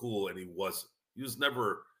to be cool, and he wasn't.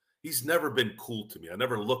 He's never been cool to me. I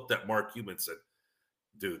never looked at Mark Cuban and said,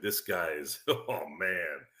 dude, this guy is, oh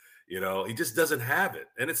man, he just doesn't have it.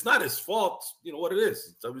 And it's not his fault. You know what it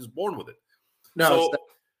is. He was born with it. No. So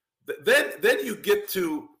then you get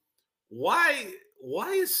to why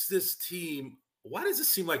is this team, why does it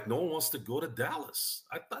seem like no one wants to go to Dallas?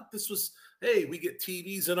 I thought this was, hey, we get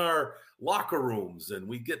TVs in our locker rooms and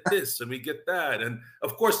we get this and we get that. And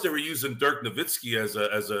of course they were using Dirk Nowitzki as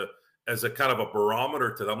a kind of a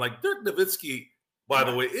barometer to them. Like, Dirk Nowitzki, by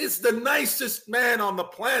the way, is the nicest man on the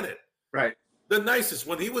planet. Right. The nicest.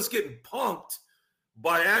 When he was getting punked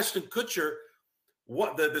by Ashton Kutcher,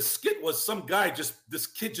 what the skit was, this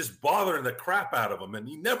kid just bothering the crap out of him, and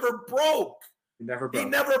he never broke. He never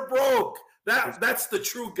broke. That's the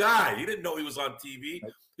true guy. He didn't know he was on TV.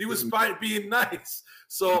 He was being nice.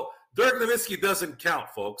 So Dirk Nowitzki doesn't count,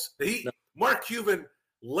 folks. Mark Cuban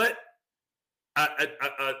let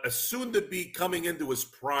a soon-to-be coming into his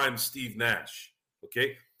prime Steve Nash,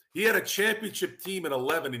 okay? He had a championship team in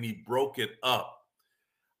 11, and he broke it up.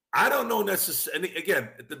 I don't know necessarily. And again,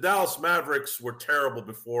 the Dallas Mavericks were terrible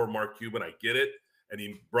before Mark Cuban. I get it. And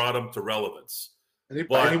he brought them to relevance.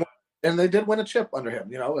 And they did win a chip under him.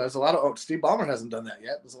 There's a lot of Steve Ballmer hasn't done that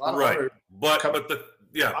yet. There's a lot of right. But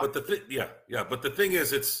the thing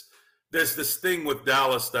is, there's this thing with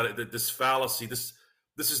Dallas that this fallacy. This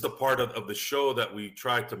is the part of the show that we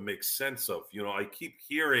try to make sense of. We keep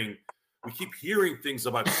hearing things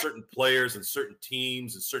about certain players and certain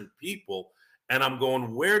teams and certain people, and I'm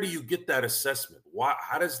going, where do you get that assessment? Why?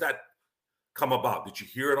 How does that come about? Did you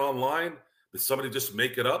hear it online? Did somebody just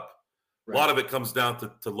make it up? Right. A lot of it comes down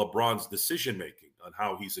to LeBron's decision making on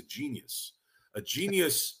how he's a genius. A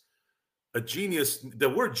genius. The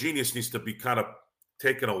word genius needs to be kind of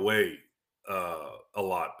taken away a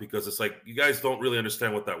lot, because it's like, you guys don't really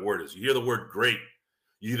understand what that word is. You hear the word great.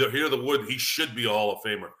 You either hear the word he should be a Hall of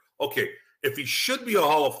Famer. Okay, if he should be a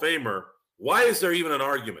Hall of Famer, why is there even an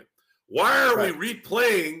argument? Why are we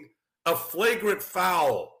replaying a flagrant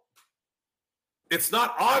foul? It's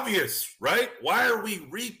not obvious, right? Why are we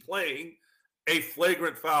replaying a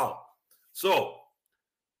flagrant foul? So,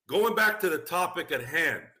 going back to the topic at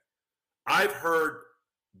hand, I've heard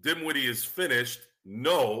Dinwiddie is finished.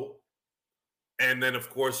 No. And then, of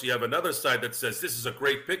course, you have another side that says this is a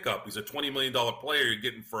great pickup. He's a $20 million player you're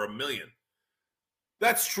getting for $1 million.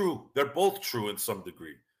 That's true. They're both true in some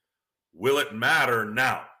degree. Will it matter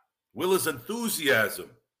now? Will his enthusiasm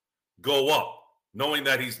go up, knowing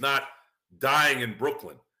that he's not dying in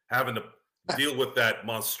Brooklyn, having to deal with that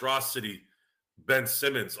monstrosity, Ben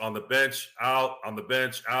Simmons on the bench, out, on the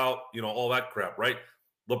bench, out, all that crap, right?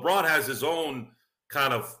 LeBron has his own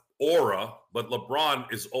kind of aura, but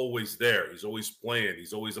LeBron is always there. He's always playing.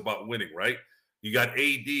 He's always about winning, right? You got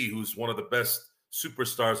AD, who's one of the best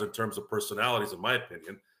superstars in terms of personalities, in my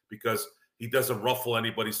opinion, because he doesn't ruffle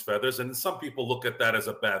anybody's feathers. And some people look at that as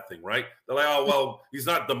a bad thing, right? They're like, oh, well, he's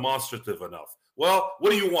not demonstrative enough. Well, what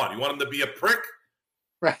do you want? You want him to be a prick?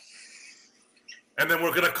 Right. And then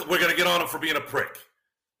we're gonna get on him for being a prick.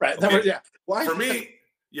 Right. Okay? Yeah. Why? For me,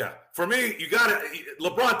 you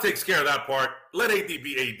LeBron takes care of that part. Let AD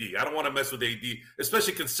be AD. I don't want to mess with AD,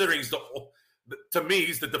 especially considering to me,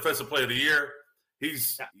 he's the defensive player of the year.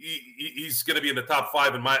 He's going to be in the top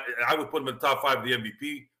 5 I would put him in the top 5 of the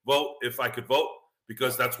MVP vote if I could vote,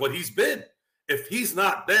 because that's what he's been. If he's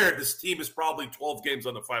not there, this team is probably 12 games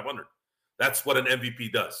under 500. That's what an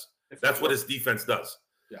MVP does. That's what his defense does.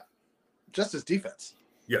 Yeah. Just his defense.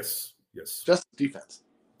 Yes. Just defense.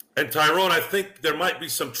 And Tyrone, I think there might be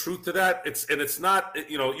some truth to that. It's not,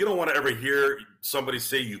 you don't want to ever hear somebody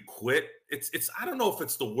say you quit. It's I don't know if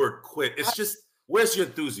it's the word quit. It's just, where's your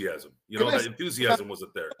enthusiasm? The enthusiasm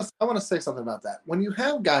wasn't there. I want to say something about that. When you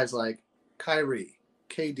have guys like Kyrie,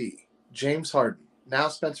 KD, James Harden, now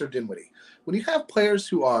Spencer Dinwiddie, when you have players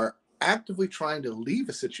who are actively trying to leave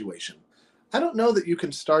a situation, I don't know that you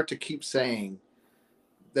can start to keep saying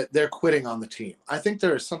that they're quitting on the team. I think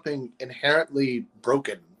there is something inherently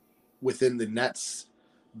broken within the Nets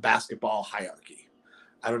basketball hierarchy.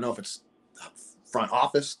 I don't know if it's the front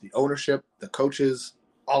office, the ownership, the coaches,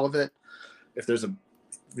 all of it. If there's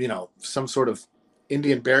some sort of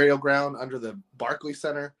Indian burial ground under the Barclays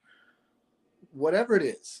Center, whatever it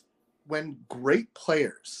is, when great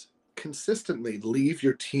players consistently leave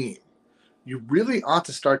your team, you really ought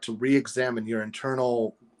to start to re-examine your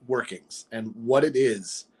internal workings and what it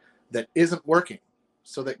is that isn't working.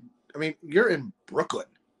 So that, you're in Brooklyn.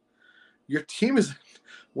 Your team is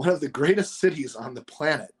one of the greatest cities on the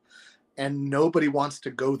planet, and nobody wants to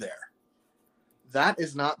go there. That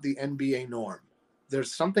is not the NBA norm.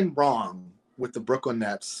 There's something wrong with the Brooklyn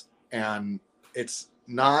Nets, and it's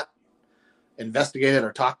not investigated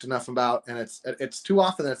or talked enough about. And it's too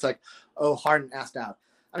often that it's like, oh, Harden asked out.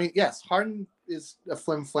 Yes, Harden is a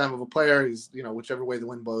flim-flam of a player. He's, whichever way the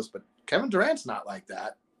wind blows. But Kevin Durant's not like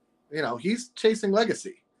that. He's chasing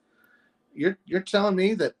legacy. You're telling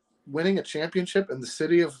me that winning a championship in the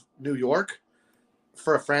city of New York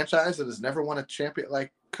for a franchise that has never won a champion,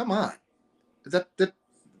 like, come on. That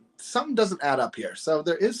something doesn't add up here. So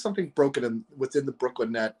there is something broken within the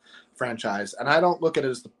Brooklyn Net franchise. And I don't look at it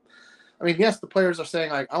as yes, the players are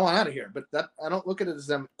saying, like, I want out of here, but I don't look at it as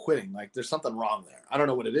them quitting. Like, there's something wrong there. I don't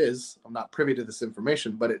know what it is. I'm not privy to this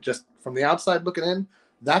information, but it just, from the outside looking in,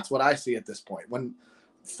 that's what I see at this point. When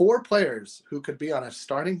 4 players who could be on a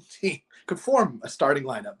starting team, could form a starting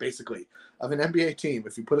lineup, basically, of an NBA team,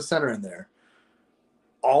 if you put a center in there,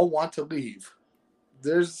 all want to leave,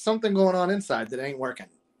 there's something going on inside that ain't working.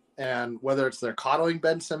 And whether it's they're coddling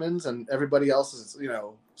Ben Simmons and everybody else is,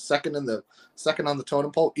 second on the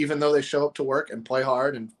totem pole, even though they show up to work and play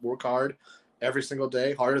hard and work hard every single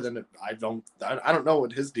day, harder than I don't know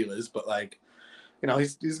what his deal is, but like,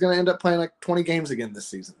 he's going to end up playing like 20 games again this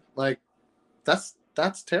season. Like, that's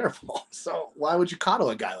terrible. So why would you coddle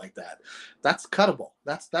a guy like that? That's cuttable.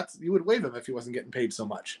 That's you would waive him if he wasn't getting paid so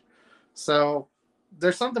much. So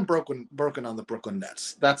there's something broken on the Brooklyn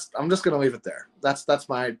Nets. I'm just going to leave it there. That's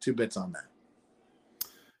my 2 bits on that.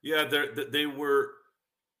 Yeah, they were.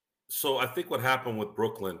 So I think what happened with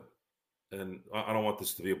Brooklyn, and I don't want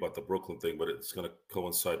this to be about the Brooklyn thing, but it's going to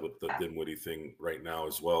coincide with the Dinwiddie thing right now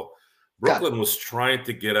as well. Brooklyn was trying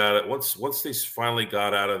to get at it once they finally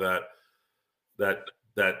got out of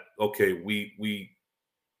that. Okay, we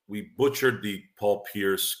butchered the Paul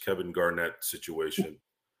Pierce, Kevin Garnett situation.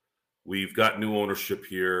 We've got new ownership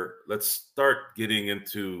here. Let's start getting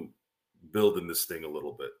into building this thing a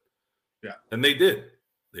little bit. Yeah. And they did.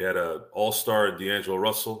 They had an all-star in D'Angelo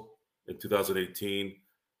Russell in 2018.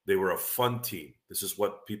 They were a fun team. This is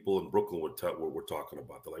what people in Brooklyn were talking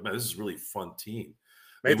about. They're like, man, this is a really fun team.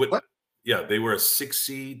 They were a 6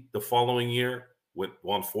 seed the following year,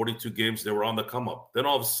 won 42 games. They were on the come up. Then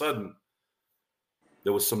all of a sudden,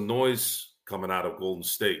 there was some noise coming out of Golden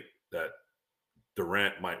State that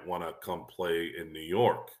Durant might want to come play in New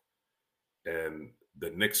York. And the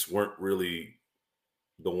Knicks weren't really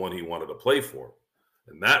the one he wanted to play for.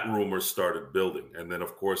 And that rumor started building. And then,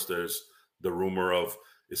 of course, there's the rumor of,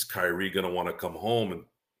 is Kyrie going to want to come home and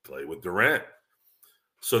play with Durant?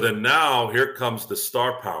 So then now here comes the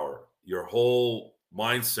star power, your whole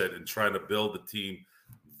mindset in trying to build the team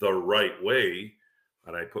the right way.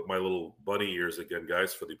 And I put my little bunny ears again,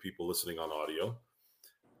 guys, for the people listening on audio.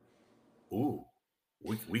 Ooh.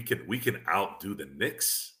 We can outdo the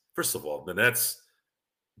Knicks. First of all, the Nets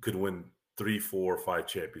could win 3, 4, 5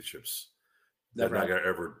 championships. They're not going to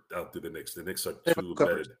ever outdo the Knicks. The Knicks are too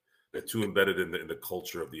embedded. They're too embedded in the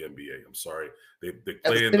culture of the NBA. I'm sorry. They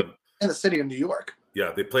play in the city of New York.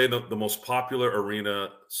 Yeah, they play in the most popular arena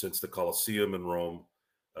since the Colosseum in Rome.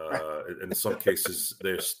 In some cases,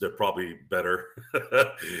 they're probably better,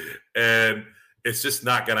 and it's just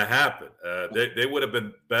not going to happen. They would have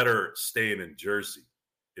been better staying in Jersey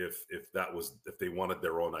if they wanted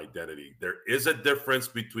their own identity. There is a difference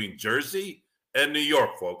between Jersey and New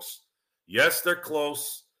York, folks. Yes, they're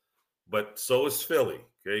close, but so is Philly.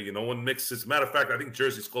 Okay, no one mixes. Matter of fact, I think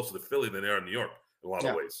Jersey's closer to Philly than they are in New York in a lot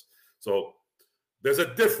of ways. So there's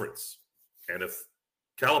a difference, and if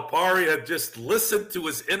Calipari had just listened to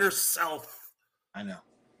his inner self. I know.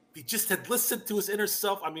 If he just had listened to his inner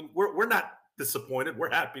self. I mean, we're not disappointed.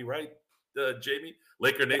 We're happy, right, Jamie?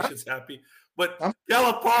 Laker Nation's happy. But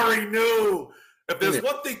Calipari knew. If there's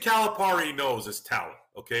one thing Calipari knows is talent,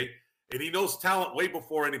 okay? And he knows talent way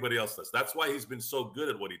before anybody else does. That's why he's been so good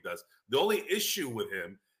at what he does. The only issue with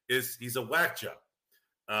him is he's a whack job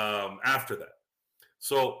after that.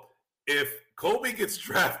 So if Kobe gets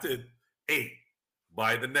drafted 8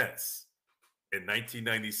 by the Nets in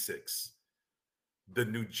 1996, the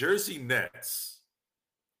New Jersey Nets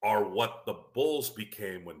are what the Bulls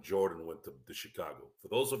became when Jordan went to Chicago. For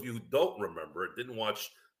those of you who don't remember, didn't watch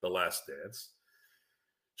The Last Dance,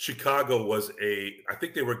 Chicago was I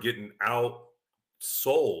think they were getting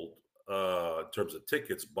outsold in terms of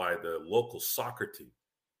tickets by the local soccer team.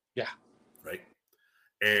 Yeah. Right?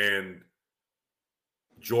 And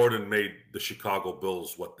Jordan made the Chicago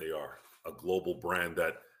Bulls what they are, a global brand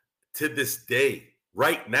that to this day,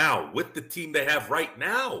 right now, with the team they have right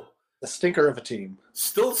now, the stinker of a team,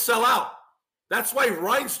 still sell out. That's why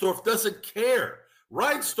Reinsdorf doesn't care.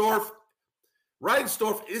 Reinsdorf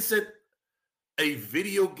isn't a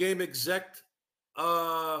video game exec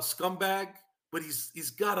scumbag, but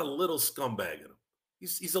he's got a little scumbag in him.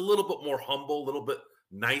 He's a little bit more humble, a little bit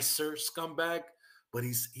nicer scumbag, but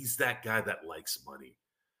he's that guy that likes money.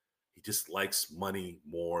 He just likes money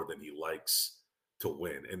more than he likes to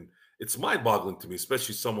win. And it's mind-boggling to me,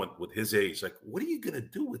 especially someone with his age. Like, what are you going to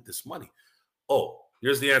do with this money? Oh,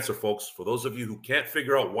 here's the answer, folks. For those of you who can't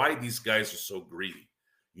figure out why these guys are so greedy.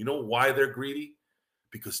 You know why they're greedy?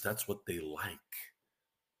 Because that's what they like.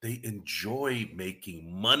 They enjoy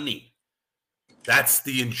making money. That's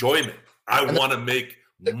the enjoyment. I want to make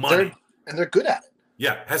money. And they're good at it.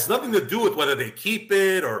 Yeah, has nothing to do with whether they keep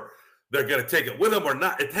it or they're going to take it with them or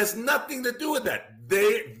not. It has nothing to do with that.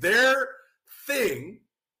 Their thing,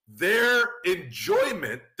 their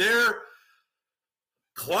enjoyment, their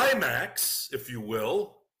climax, if you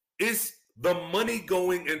will, is the money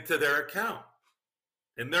going into their account,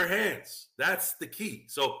 in their hands. That's the key.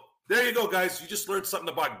 So there you go, guys. You just learned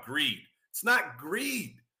something about greed. It's not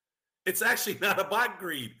greed. It's actually not about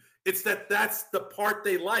greed. It's that's the part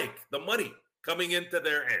they like, the money coming into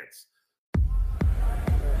their hands.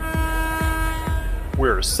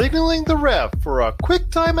 We're signaling the ref for a quick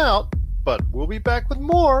timeout, but we'll be back with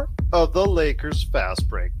more of the Lakers Fast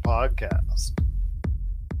Break podcast.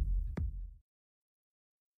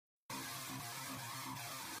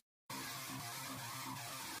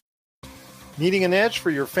 Needing an edge for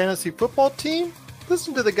your fantasy football team?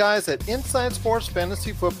 Listen to the guys at Inside Sports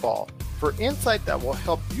Fantasy Football for insight that will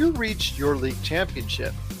help you reach your league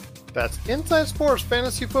championship. That's Inside Sports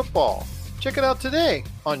Fantasy Football. Check it out today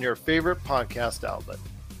on your favorite podcast outlet.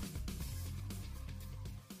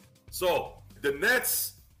 So the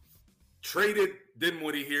Nets traded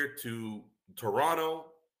Dinwiddie here to Toronto,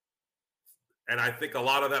 and I think a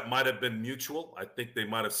lot of that might have been mutual. I think they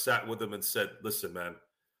might have sat with him and said, listen, man,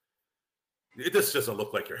 this doesn't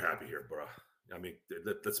look like you're happy here, bro. I mean,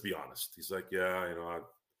 let's be honest. He's like, yeah, I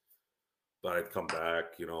thought I'd come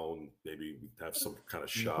back, and maybe have some kind of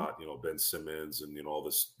shot, Ben Simmons and, all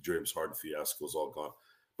this James Harden fiasco is all gone.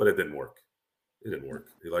 But it didn't work. They're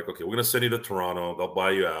like, okay, we're going to send you to Toronto. They'll buy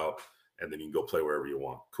you out, and then you can go play wherever you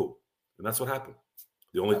want. Cool. And that's what happened.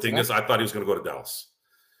 The only thing is I thought he was going to go to Dallas.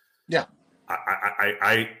 Yeah.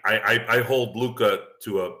 I hold Luka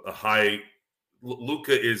to a high –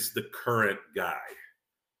 Luka is the current guy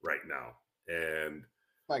right now. And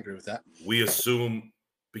I agree with that. We assume –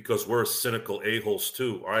 because we're cynical a-holes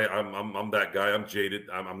too. All right, I'm that guy. I'm jaded.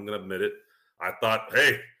 I'm going to admit it. I thought,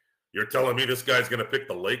 hey, you're telling me this guy's going to pick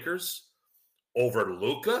the Lakers over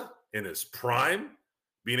Luka in his prime,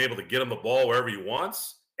 being able to get him the ball wherever he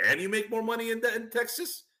wants, and you make more money in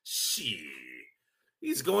Texas? Shit.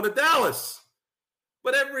 He's going to Dallas.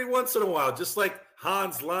 But every once in a while, just like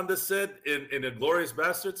Hans Landa said in Inglourious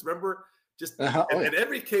Bastards, remember? Just in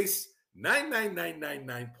every case,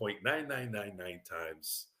 99999.9999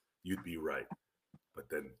 times you'd be right, but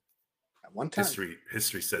then at one time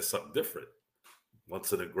history says something different.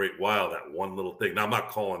 once in a great while, that one little thing. Now, I'm not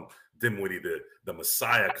calling Dinwiddie the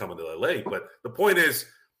Messiah coming to LA, but the point is,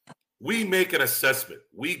 we make an assessment.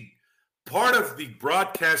 Part of the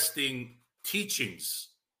broadcasting teachings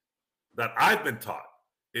that I've been taught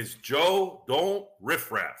is, Joe, don't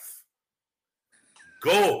riffraff.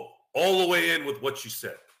 Go all the way in with what you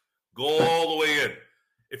said. Go all the way in.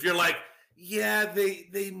 If you're like, yeah,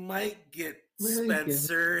 they might get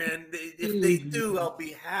Spencer, and if they do, I'll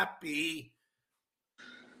be happy.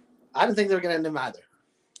 I didn't think they were going to end him either.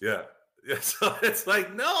 Yeah. So it's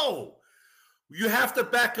like, no. You have to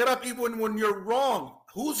back it up even when you're wrong.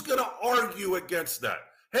 Who's going to argue against that?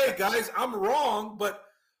 Hey, guys, I'm wrong, but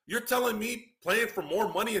you're telling me playing for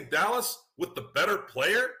more money in Dallas with the better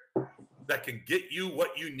player that can get you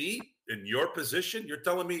what you need in your position? You're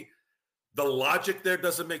telling me the logic there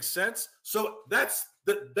doesn't make sense? So that's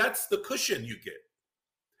the cushion you get.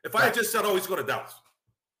 If I had just said, oh, he's going to Dallas.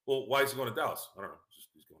 Well, why is he going to Dallas? I don't know.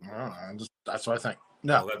 He's going to Dallas. That's what I think.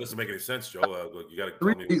 No, well, that doesn't make any sense, Joe. You got to tell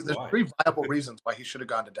me there's why. 3 viable reasons why he should have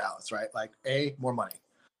gone to Dallas, right? Like, A, more money.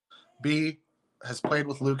 B, has played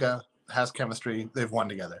with Luka, has chemistry. They've won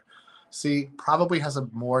together. C, probably has a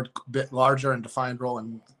bit larger and defined role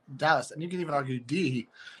in Dallas. And you can even argue D,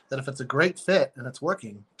 that if it's a great fit and it's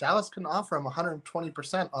working, Dallas can offer him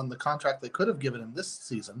 120% on the contract they could have given him this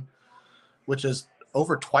season, which is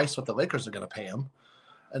over twice what the Lakers are going to pay him.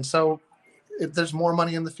 And so there's more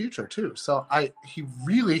money in the future too. So he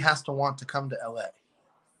really has to want to come to LA.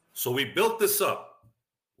 So we built this up.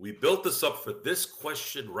 We built this up for this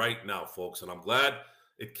question right now, folks. And I'm glad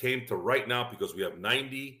it came to right now because we have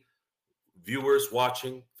 90 viewers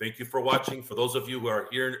watching. Thank you for watching. For those of you who are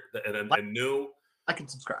here and new, I can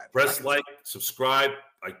subscribe. Press like, subscribe.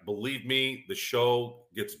 Believe me, the show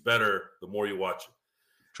gets better the more you watch it.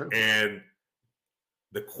 True. And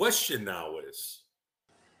the question now is,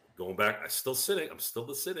 going back, I'm still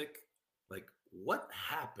the cynic. Like, what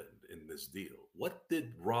happened in this deal? What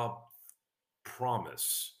did Rob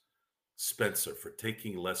promise Spencer for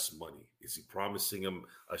taking less money? Is he promising him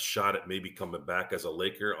a shot at maybe coming back as a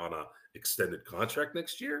Laker on a extended contract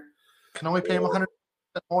next year? Can only pay him 100%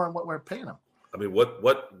 more than what we're paying him. I mean, what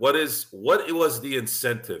was the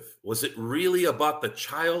incentive? Was it really about the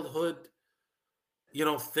childhood,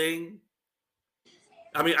 thing?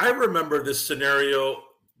 I mean, I remember this scenario,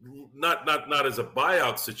 not as a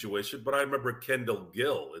buyout situation, but I remember Kendall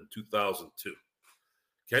Gill in 2002.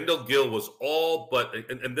 Kendall Gill was all but,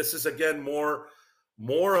 and this is again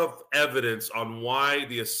more of evidence on why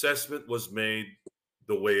the assessment was made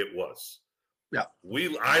the way it was. Yeah,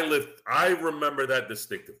 I remember that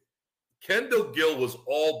distinctively. Kendall Gill was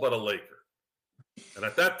all but a Laker. And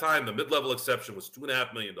at that time, the mid-level exception was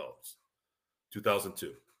 $2.5 million,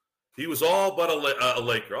 2002. He was all but a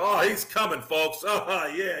Laker. Oh, he's coming, folks.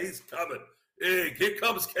 Oh, yeah, he's coming. Hey, here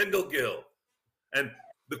comes Kendall Gill. And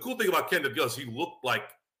the cool thing about Kendall Gill is he looked like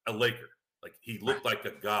a Laker. Like, he looked like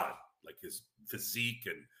a god. Like, his physique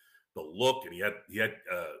and the look. And he had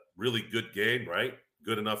a really good game, right?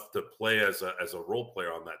 Good enough to play as a role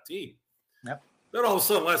player on that team. Yep. Then all of a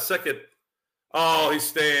sudden, last second, oh, he's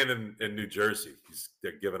staying in New Jersey.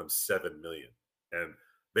 They're giving him $7 million, and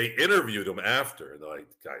they interviewed him after, and they're like,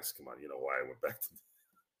 "Guys, come on, you know why I went back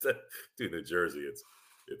to New Jersey?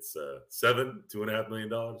 It's $2.5 million.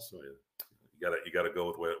 So you gotta go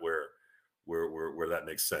with where that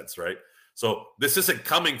makes sense, right? So this isn't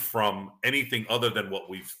coming from anything other than what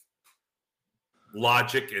we've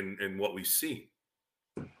logic and what we've seen.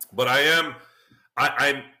 But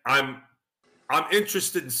I'm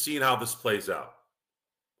interested in seeing how this plays out.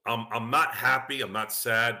 I'm not happy. I'm not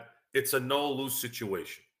sad. It's a no-lose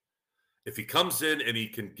situation. If he comes in and he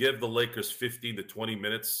can give the Lakers 15 to 20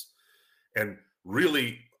 minutes, and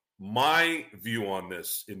really my view on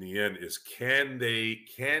this in the end is, can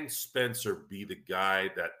Spencer be the guy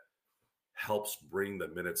that helps bring the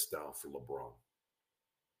minutes down for LeBron?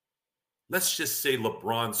 Let's just say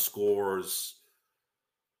LeBron scores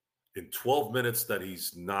in 12 minutes that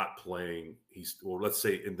he's not playing, or let's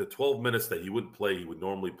say in the 12 minutes that he wouldn't play, he would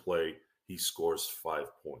normally play, he scores 5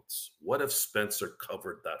 points. What if Spencer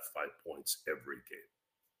covered that 5 points every game?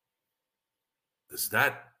 Does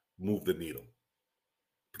that move the needle?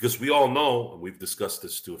 Because we all know, and we've discussed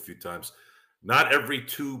this too a few times, not every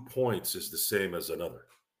 2 points is the same as another.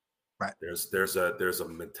 Right. There's a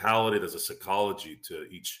mentality, there's a psychology to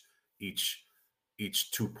each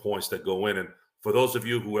 2 points that go in. And for those of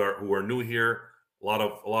you who are new here, a lot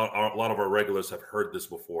of our regulars have heard this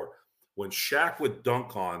before. When Shaq would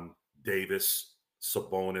dunk on Davis,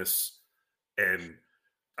 Sabonis, and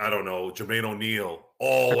I don't know, Jermaine O'Neal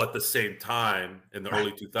all at the same time in the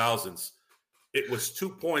early 2000s, it was 2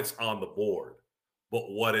 points on the board. But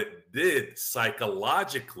what it did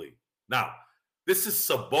psychologically, now, this is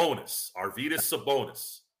Sabonis, Arvydas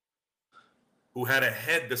Sabonis, who had a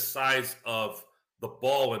head the size of the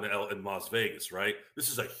ball in Las Vegas, right? This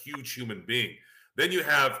is a huge human being. Then you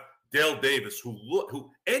have Dale Davis,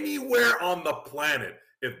 who anywhere on the planet,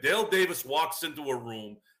 if Dale Davis walks into a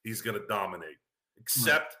room, he's going to dominate,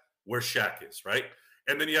 except where Shaq is, right?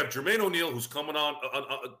 And then you have Jermaine O'Neal, who's coming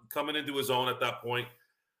into his own at that point.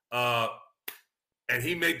 And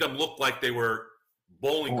he made them look like they were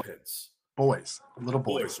bowling pins. Little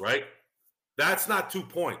boys. Right? That's not 2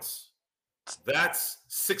 points. That's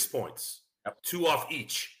 6 points. Yep. 2 off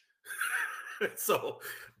each. So,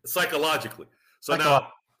 psychologically. So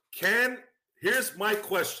now, here's my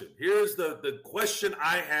question. Here's the question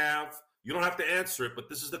I have. You don't have to answer it, but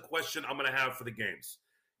this is the question I'm going to have for the games.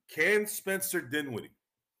 Can Spencer Dinwiddie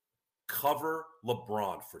cover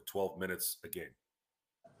LeBron for 12 minutes a game?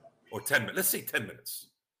 Or 10 minutes. Let's say 10 minutes.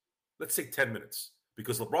 Let's say 10 minutes.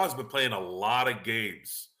 Because LeBron's been playing a lot of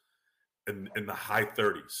games in the high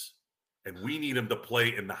 30s. And we need him to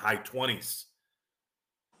play in the high 20s.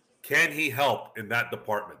 Can he help in that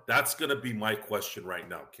department? That's going to be my question right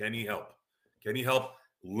now. Can he help? Can he help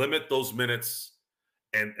limit those minutes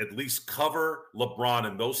and at least cover LeBron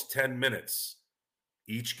in those 10 minutes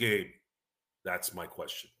each game? That's my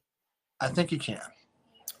question. I think he can.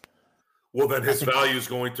 Well, then his value is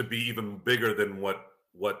going to be even bigger than what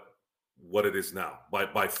it is now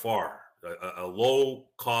by far. A low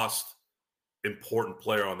cost, important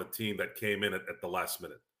player on the team that came in at the last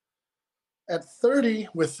minute. At 30,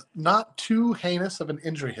 with not too heinous of an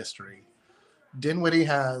injury history, Dinwiddie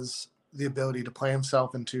has the ability to play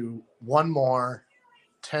himself into one more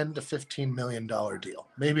 $10 to $15 million deal,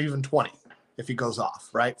 maybe even 20 if he goes off,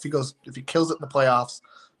 right? If he kills it in the playoffs,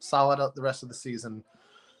 solid out the rest of the season,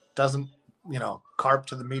 doesn't, carp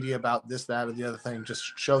to the media about this, that, or the other thing,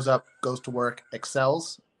 just shows up, goes to work,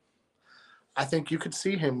 excels. I think you could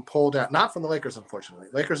see him pull down, not from the Lakers, unfortunately.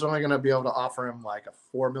 Lakers are only going to be able to offer him like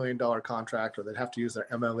a $4 million contract, or they'd have to use their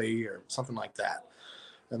MLE or something like that.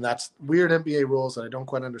 And that's weird NBA rules that I don't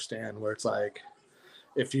quite understand, where it's like,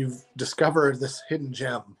 if you've discovered this hidden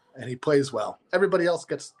gem and he plays well, everybody else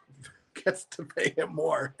gets to pay him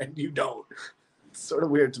more and you don't. It's sort of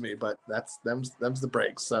weird to me, but them's the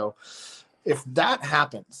breaks. So if that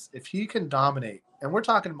happens, if he can dominate, and we're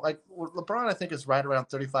talking like LeBron, I think is right around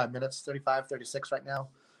 35 minutes, 35, 36 right now.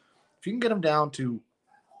 If you can get him down to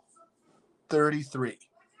 33,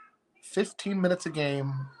 15 minutes a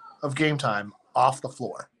game of game time off the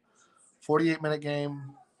floor, 48-minute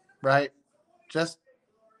game, right? Just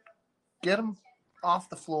get him off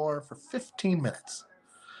the floor for 15 minutes.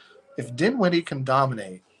 If Dinwiddie can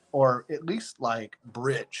dominate, or at least like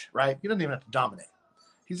bridge, right? He doesn't even have to dominate.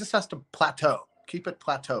 He just has to plateau, keep it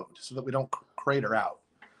plateaued so that we don't crater out.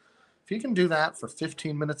 If he can do that for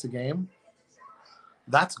 15 minutes a game,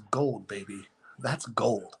 that's gold, baby. That's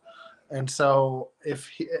gold. And so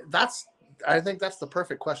I think that's the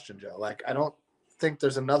perfect question, Joe. Like, I don't think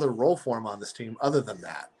there's another role for him on this team other than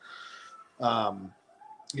that.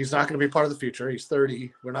 He's not going to be part of the future. He's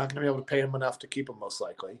 30. We're not going to be able to pay him enough to keep him, most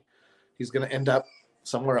likely. He's going to end up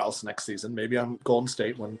somewhere else next season, maybe on Golden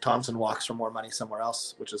State when Thompson walks for more money somewhere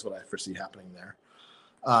else, which is what I foresee happening there.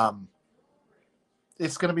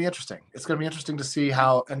 It's going to be interesting. It's going to be interesting to see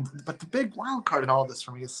how, but the big wild card in all of this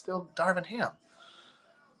for me is still Darvin Ham.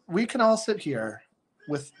 We can all sit here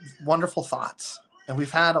with wonderful thoughts, and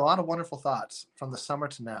we've had a lot of wonderful thoughts from the summer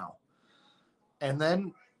to now. And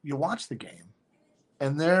then you watch the game,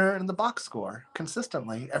 and there in the box score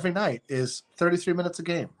consistently every night is 33 minutes a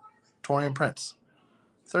game, Taurean Prince.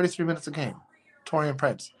 33 minutes a game, Taurean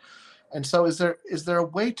Prince. And so is there a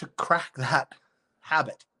way to crack that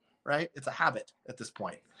habit, right? It's a habit at this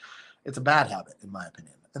point. It's a bad habit, in my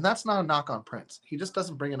opinion. And that's not a knock on Prince. He just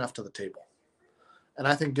doesn't bring enough to the table. And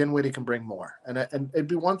I think Dinwiddie can bring more. And it'd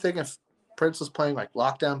be one thing if Prince was playing like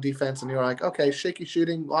lockdown defense and you're like, okay, shaky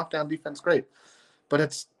shooting, lockdown defense, great. But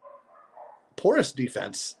it's porous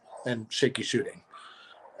defense and shaky shooting.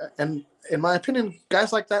 And in my opinion,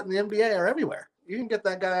 guys like that in the NBA are everywhere. You can get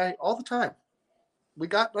that guy all the time. We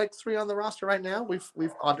got like 3 on the roster right now. We've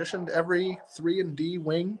auditioned every 3 and D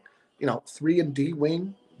wing, 3 and D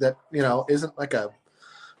wing that, isn't like a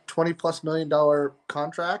 $20+ million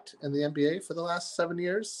contract in the NBA for the last 7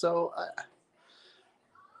 years. So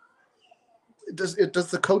does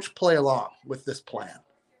the coach play along with this plan?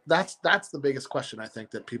 That's the biggest question I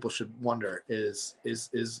think that people should wonder is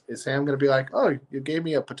Sam going to be like, oh, you gave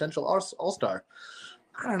me a potential all-star?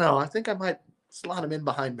 I don't know. I think I might slot him in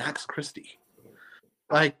behind Max Christie.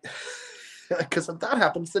 Like, because if that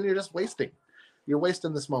happens, then you're just wasting. You're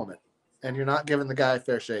wasting this moment. and you're not giving the guy a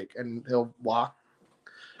fair shake, and he'll walk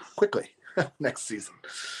quickly next season.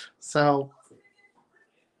 So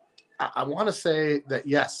I want to say that,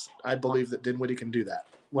 yes, I believe that Dinwiddie can do that.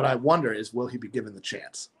 What I wonder is, will he be given the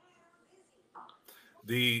chance?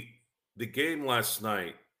 The game last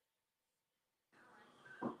night,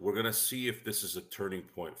 we're going to see if this is a turning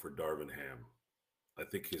point for Darvin Ham. I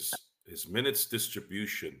think his minutes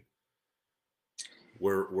distribution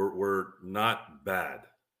were not bad.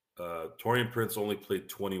 Taurean Prince only played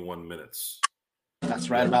 21 minutes. That's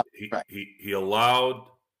right about right. He allowed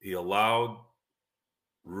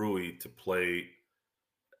Rui to play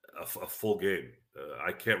a full game.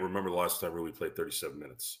 I can't remember the last time Rui played 37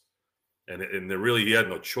 minutes, and he had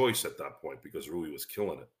no choice at that point because Rui was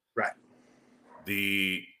killing it. Right.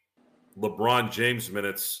 The LeBron James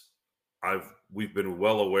minutes, we've been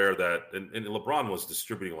well aware that, and LeBron was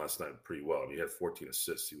distributing last night pretty well. He had 14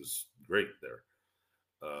 assists. He was great there.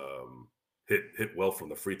 Hit well from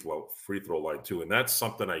the free throw line too, and that's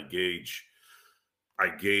something I gauge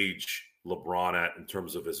LeBron at in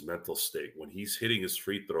terms of his mental state. When he's hitting his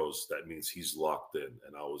free throws, that means he's locked in.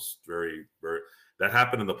 And I was very, very. That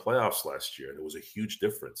happened in the playoffs last year, and it was a huge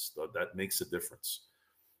difference. That makes a difference.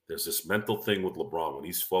 There's this mental thing with LeBron. When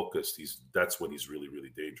he's focused, that's when he's really,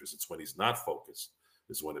 really dangerous. It's when he's not focused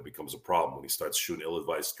is when it becomes a problem. When he starts shooting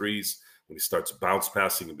ill-advised threes, when he starts bounce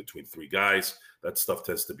passing in between three guys, that stuff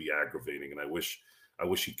tends to be aggravating. And I wish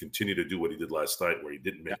he'd continue to do what he did last night, where he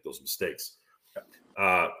didn't make those mistakes.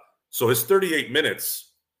 So his 38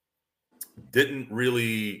 minutes didn't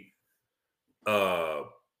really.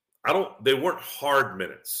 They weren't hard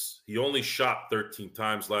minutes. He only shot 13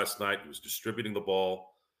 times last night. He was distributing the ball.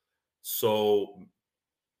 So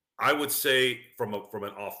I would say from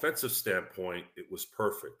an offensive standpoint, it was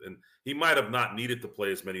perfect. And he might have not needed to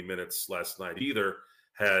play as many minutes last night either,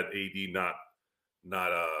 had AD not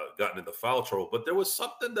gotten into foul trouble. But there was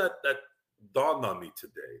something that dawned on me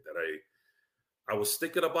today that I was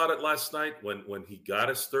thinking about it last night when he got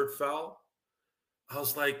his third foul. I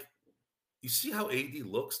was like, you see how AD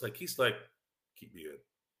looks? Like, he's like, keep me in.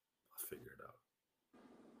 I'll figure it out.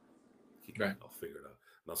 I'll figure it out.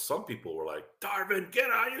 Now, some people were like, Darvin,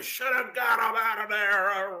 get out. You should have got him out of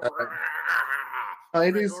there.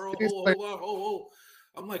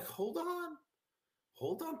 I'm like, hold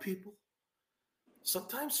on, people.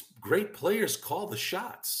 Sometimes great players call the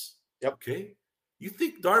shots. Yep. Okay. You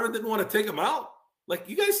think Darvin didn't want to take him out? Like,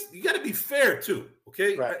 you guys, you got to be fair too.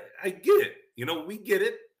 Okay. Right. I get it. We get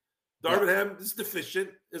it. Darvin Ham is deficient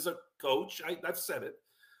as a coach. I've said it.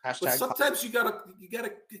 Hashtag but sometimes you gotta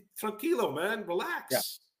tranquilo, man.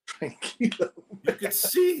 Relax. Yeah. Tranquilo. You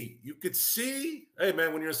could see. Hey,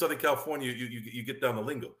 man, when you're in Southern California, you get down the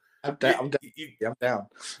lingo. I'm down. I'm down.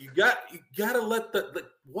 You gotta let the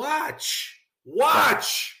watch. Right.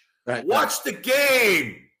 Watch the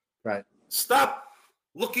game. Right. Stop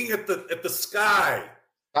looking at the sky.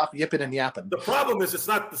 Stop yipping and yapping. The problem is it's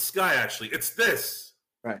not the sky, actually. It's this.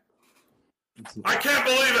 Right. I can't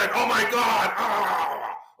believe it. Oh my God. Oh.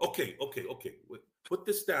 Okay. Put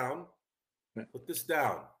this down. Put this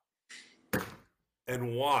down.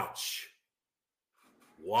 And watch.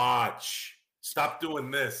 Stop doing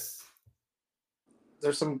this.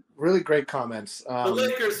 There's some really great comments. The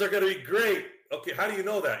Lakers are going to be great. Okay, how do you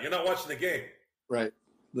know that? You're not watching the game. Right.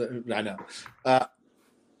 I know.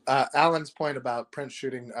 Alan's point about Prince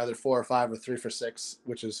shooting either 4 or 5 or 3 for 6,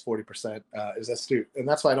 which is 40%, is astute. And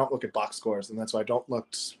that's why I don't look at box scores, and that's why I don't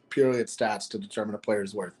look purely at stats to determine a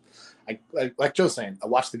player's worth. I like Joe's saying, I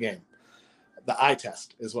watch the game. The eye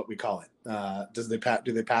test is what we call it. Do they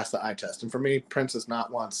pass the eye test? And for me, Prince is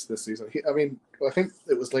not once this season. I think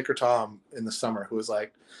it was Laker Tom in the summer who was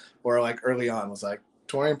like, or like early on was like,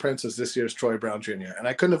 Taurean Prince is this year's Troy Brown Jr. And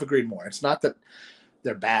I couldn't have agreed more. It's not that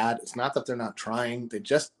they're bad. It's not that they're not trying. They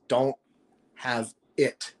just don't have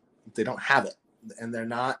it. They don't have it. And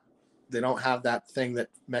they don't have that thing that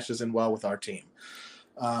meshes in well with our team.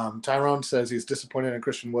 Tyrone says he's disappointed in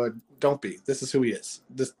Christian Wood. Don't be. This is who he is.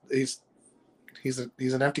 He's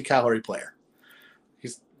an empty calorie player.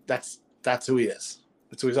 That's who he is.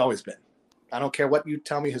 That's who he's always been. I don't care what you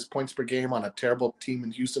tell me his points per game on a terrible team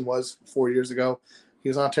in Houston was 4 years ago. He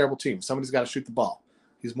was on a terrible team. Somebody's got to shoot the ball.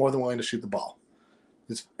 He's more than willing to shoot the ball.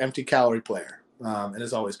 He's an empty calorie player, and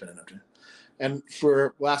has always been an empty. And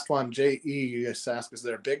for last one, J.E. just asked, is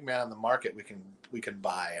there a big man on the market we can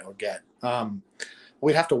buy or get?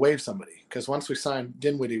 We'd have to waive somebody, because once we sign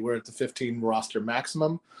Dinwiddie, we're at the 15 roster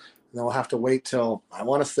maximum. And then we'll have to wait till, I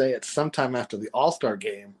want to say it's sometime after the All-Star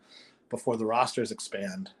game before the rosters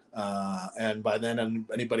expand. And by then,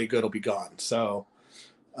 anybody good will be gone. So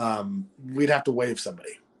we'd have to waive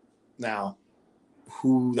somebody. Now,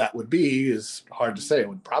 who that would be is hard to say. It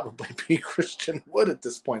would probably be Christian Wood at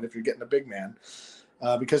this point if you're getting a big man,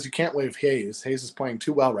 because you can't waive Hayes. Hayes is playing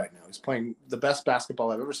too well right now. He's playing the best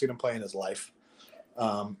basketball I've ever seen him play in his life.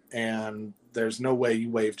 And there's no way you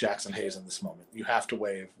waive Jackson Hayes in this moment. You have to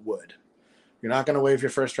waive Wood. You're not going to waive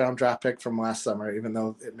your first-round draft pick from last summer, even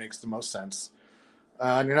though it makes the most sense.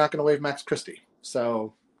 And you're not going to waive Max Christie.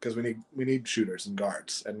 So, because we need shooters and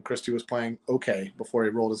guards. And Christie was playing okay before he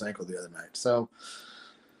rolled his ankle the other night. So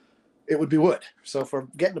it would be Wood. So if we're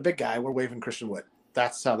getting a big guy, we're waiving Christian Wood.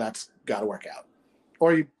 That's how that's got to work out.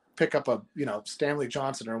 Or you pick up a Stanley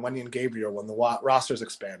Johnson or Wenyan Gabriel when the rosters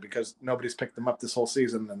expand, because nobody's picked them up this whole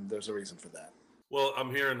season, and there's a reason for that. Well, I'm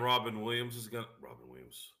hearing Robin Lopez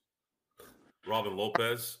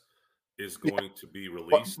is going to be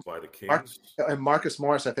released by the Kings. And Marcus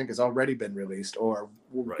Morris, I think, has already been released or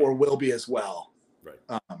will be as well. Right.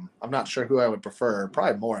 I'm not sure who I would prefer.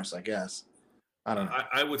 Probably Morris, I guess. I don't know.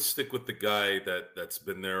 I would stick with the guy that's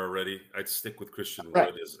been there already. I'd stick with Christian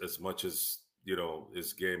Wood as much as,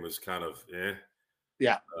 his game is kind of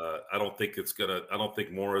Yeah. I don't think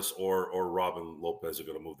Morris or Robin Lopez are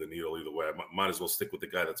gonna move the needle either way. I might as well stick with the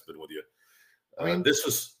guy that's been with you.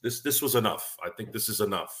 This was enough. I think this is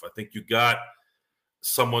enough. I think you got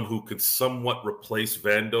someone who can somewhat replace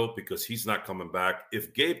Vando, because he's not coming back.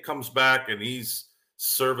 If Gabe comes back and he's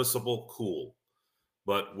serviceable, cool.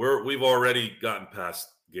 But we've already gotten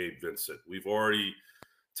past Gabe Vincent. We've already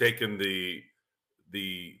taken the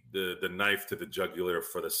knife to the jugular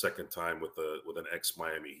for the second time with an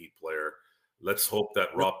ex-Miami Heat player. Let's hope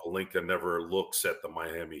that Rob Pelinka never looks at the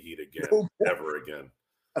Miami Heat again, ever again.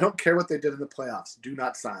 I don't care what they did in the playoffs. Do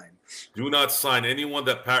not sign. Do not sign anyone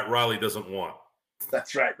that Pat Riley doesn't want.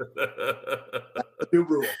 That's right. New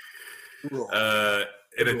rule.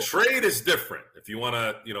 And a trade is different. If you want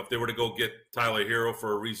to, if they were to go get Tyler Hero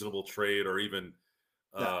for a reasonable trade, or even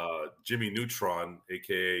Jimmy Neutron,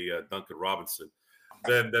 a.k.a. Duncan Robinson,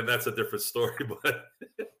 then that's a different story. But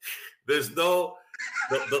there's no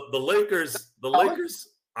the Lakers. The Lakers.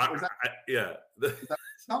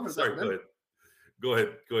 Sorry, go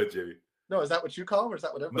ahead, Jamie. No, is that what you call him, or is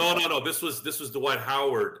that what everybody? No. This was Dwight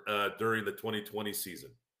Howard during the 2020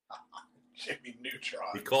 season. Jimmy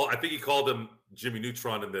Neutron. I think he called him Jimmy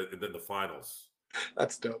Neutron in the finals.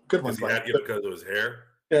 That's dope. Good one. Because of his hair.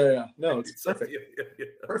 Yeah. No, it's perfect. Yeah.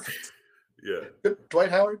 Perfect. Yeah. Good. Dwight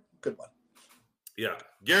Howard. Good one. Yeah.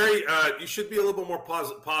 Gary, you should be a little bit more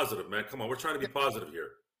positive, man. Come on. We're trying to be positive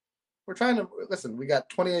here. We're trying to listen. We got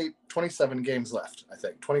 27 games left, I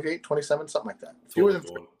think. 28, 27, something like that.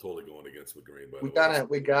 Totally going against the green. We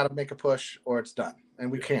gotta make a push, or it's done.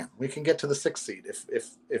 And we can get to the 6th seed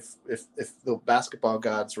if the basketball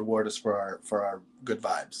gods reward us for our good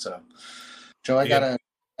vibes. So, Joe, I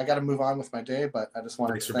gotta move on with my day, but I just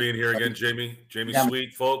wanted Thanks for being here again, Jamie. Jamie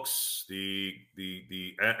Sweet, folks, the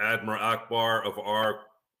Admiral Akbar of our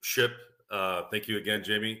ship. Thank you again,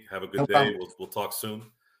 Jamie. Have a good day. We'll talk soon.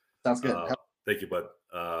 Sounds good. Thank you, bud.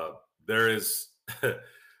 There is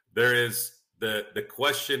the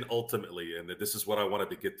question ultimately, and this is what I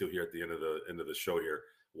wanted to get to here at the end of the show here,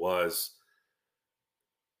 was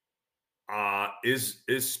is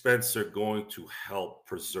Spencer going to help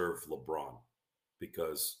preserve LeBron?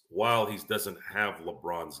 Because while he doesn't have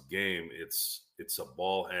LeBron's game, it's a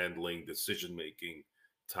ball handling, decision making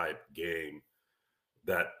type game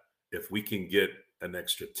that if we can get an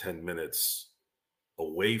extra 10 minutes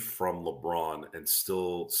away from LeBron and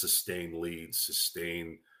still sustain leads,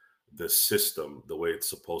 sustain the system the way it's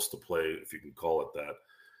supposed to play, if you can call it that,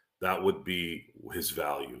 that would be his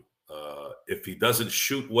value. If he doesn't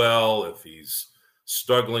shoot well, if he's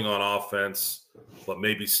struggling on offense, but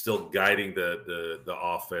maybe still guiding the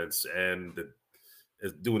offense and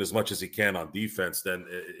doing as much as he can on defense, then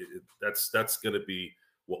that's going to be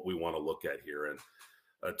what we want to look at here. And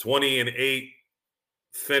a 20-8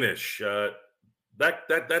 finish.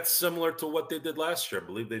 That's similar to what they did last year. I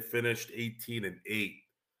believe they finished 18-8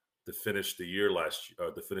 to finish the year last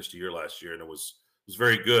year, and it was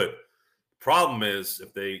very good. Problem is,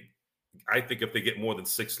 I think if they get more than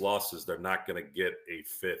 6 losses, they're not going to get a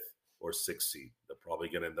 5th or 6th seed. They're probably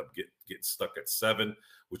going to end up getting stuck at 7,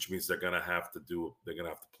 which means they're going to have to do the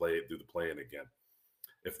play-in again.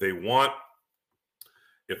 If they want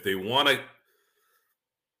to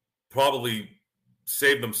probably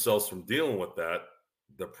save themselves from dealing with that,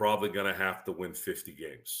 they're probably going to have to win 50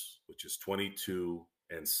 games, which is 22-6.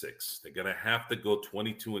 They're going to have to go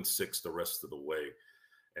 22-6 the rest of the way.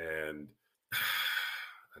 And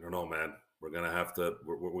I don't know, man. We're going to have to –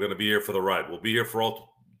 we're going to be here for the ride. We'll be here for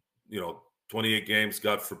all, 28 games,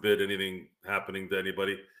 God forbid anything happening to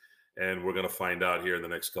anybody. and we're going to find out here in the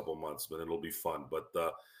next couple of months, but it'll be fun. But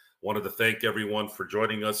wanted to thank everyone for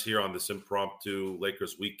joining us here on this impromptu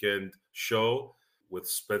Lakers weekend show with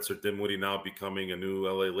Spencer Dinwiddie now becoming a new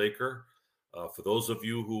LA Laker. For those of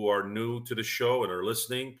you who are new to the show and are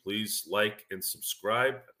listening, please like and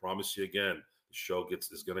subscribe. I promise you again, the show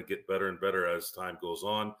is going to get better and better as time goes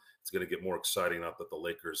on. It's going to get more exciting now that the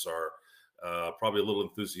Lakers are probably a little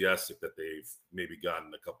enthusiastic that they've maybe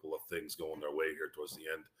gotten a couple of things going their way here towards the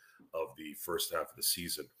end of the first half of the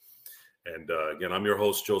season. And again, I'm your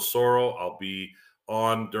host, Joe Soro. I'll be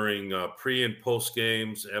on during pre and post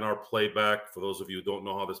games and our playback. For those of you who don't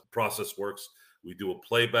know how this process works, we do a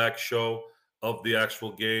playback show of the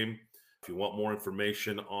actual game. If you want more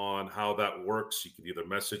information on how that works, you can either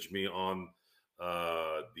message me on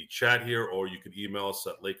the chat here, or you can email us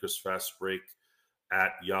at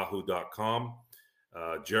LakersFastBreak@yahoo.com.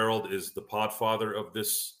 Gerald is the podfather of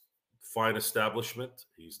this fine establishment.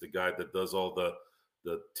 He's the guy that does all the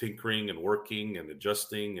tinkering and working and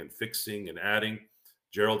adjusting and fixing and adding.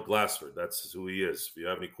 Gerald Glassford, that's who he is. If you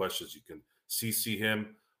have any questions, you can CC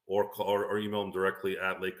him or email him directly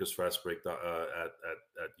at LakersFastBreak at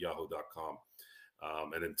yahoo.com.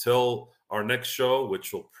 And until our next show,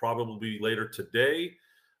 which will probably be later today,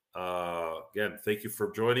 again, thank you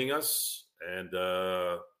for joining us. And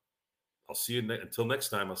I'll see you until next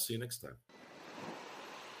time. I'll see you next time.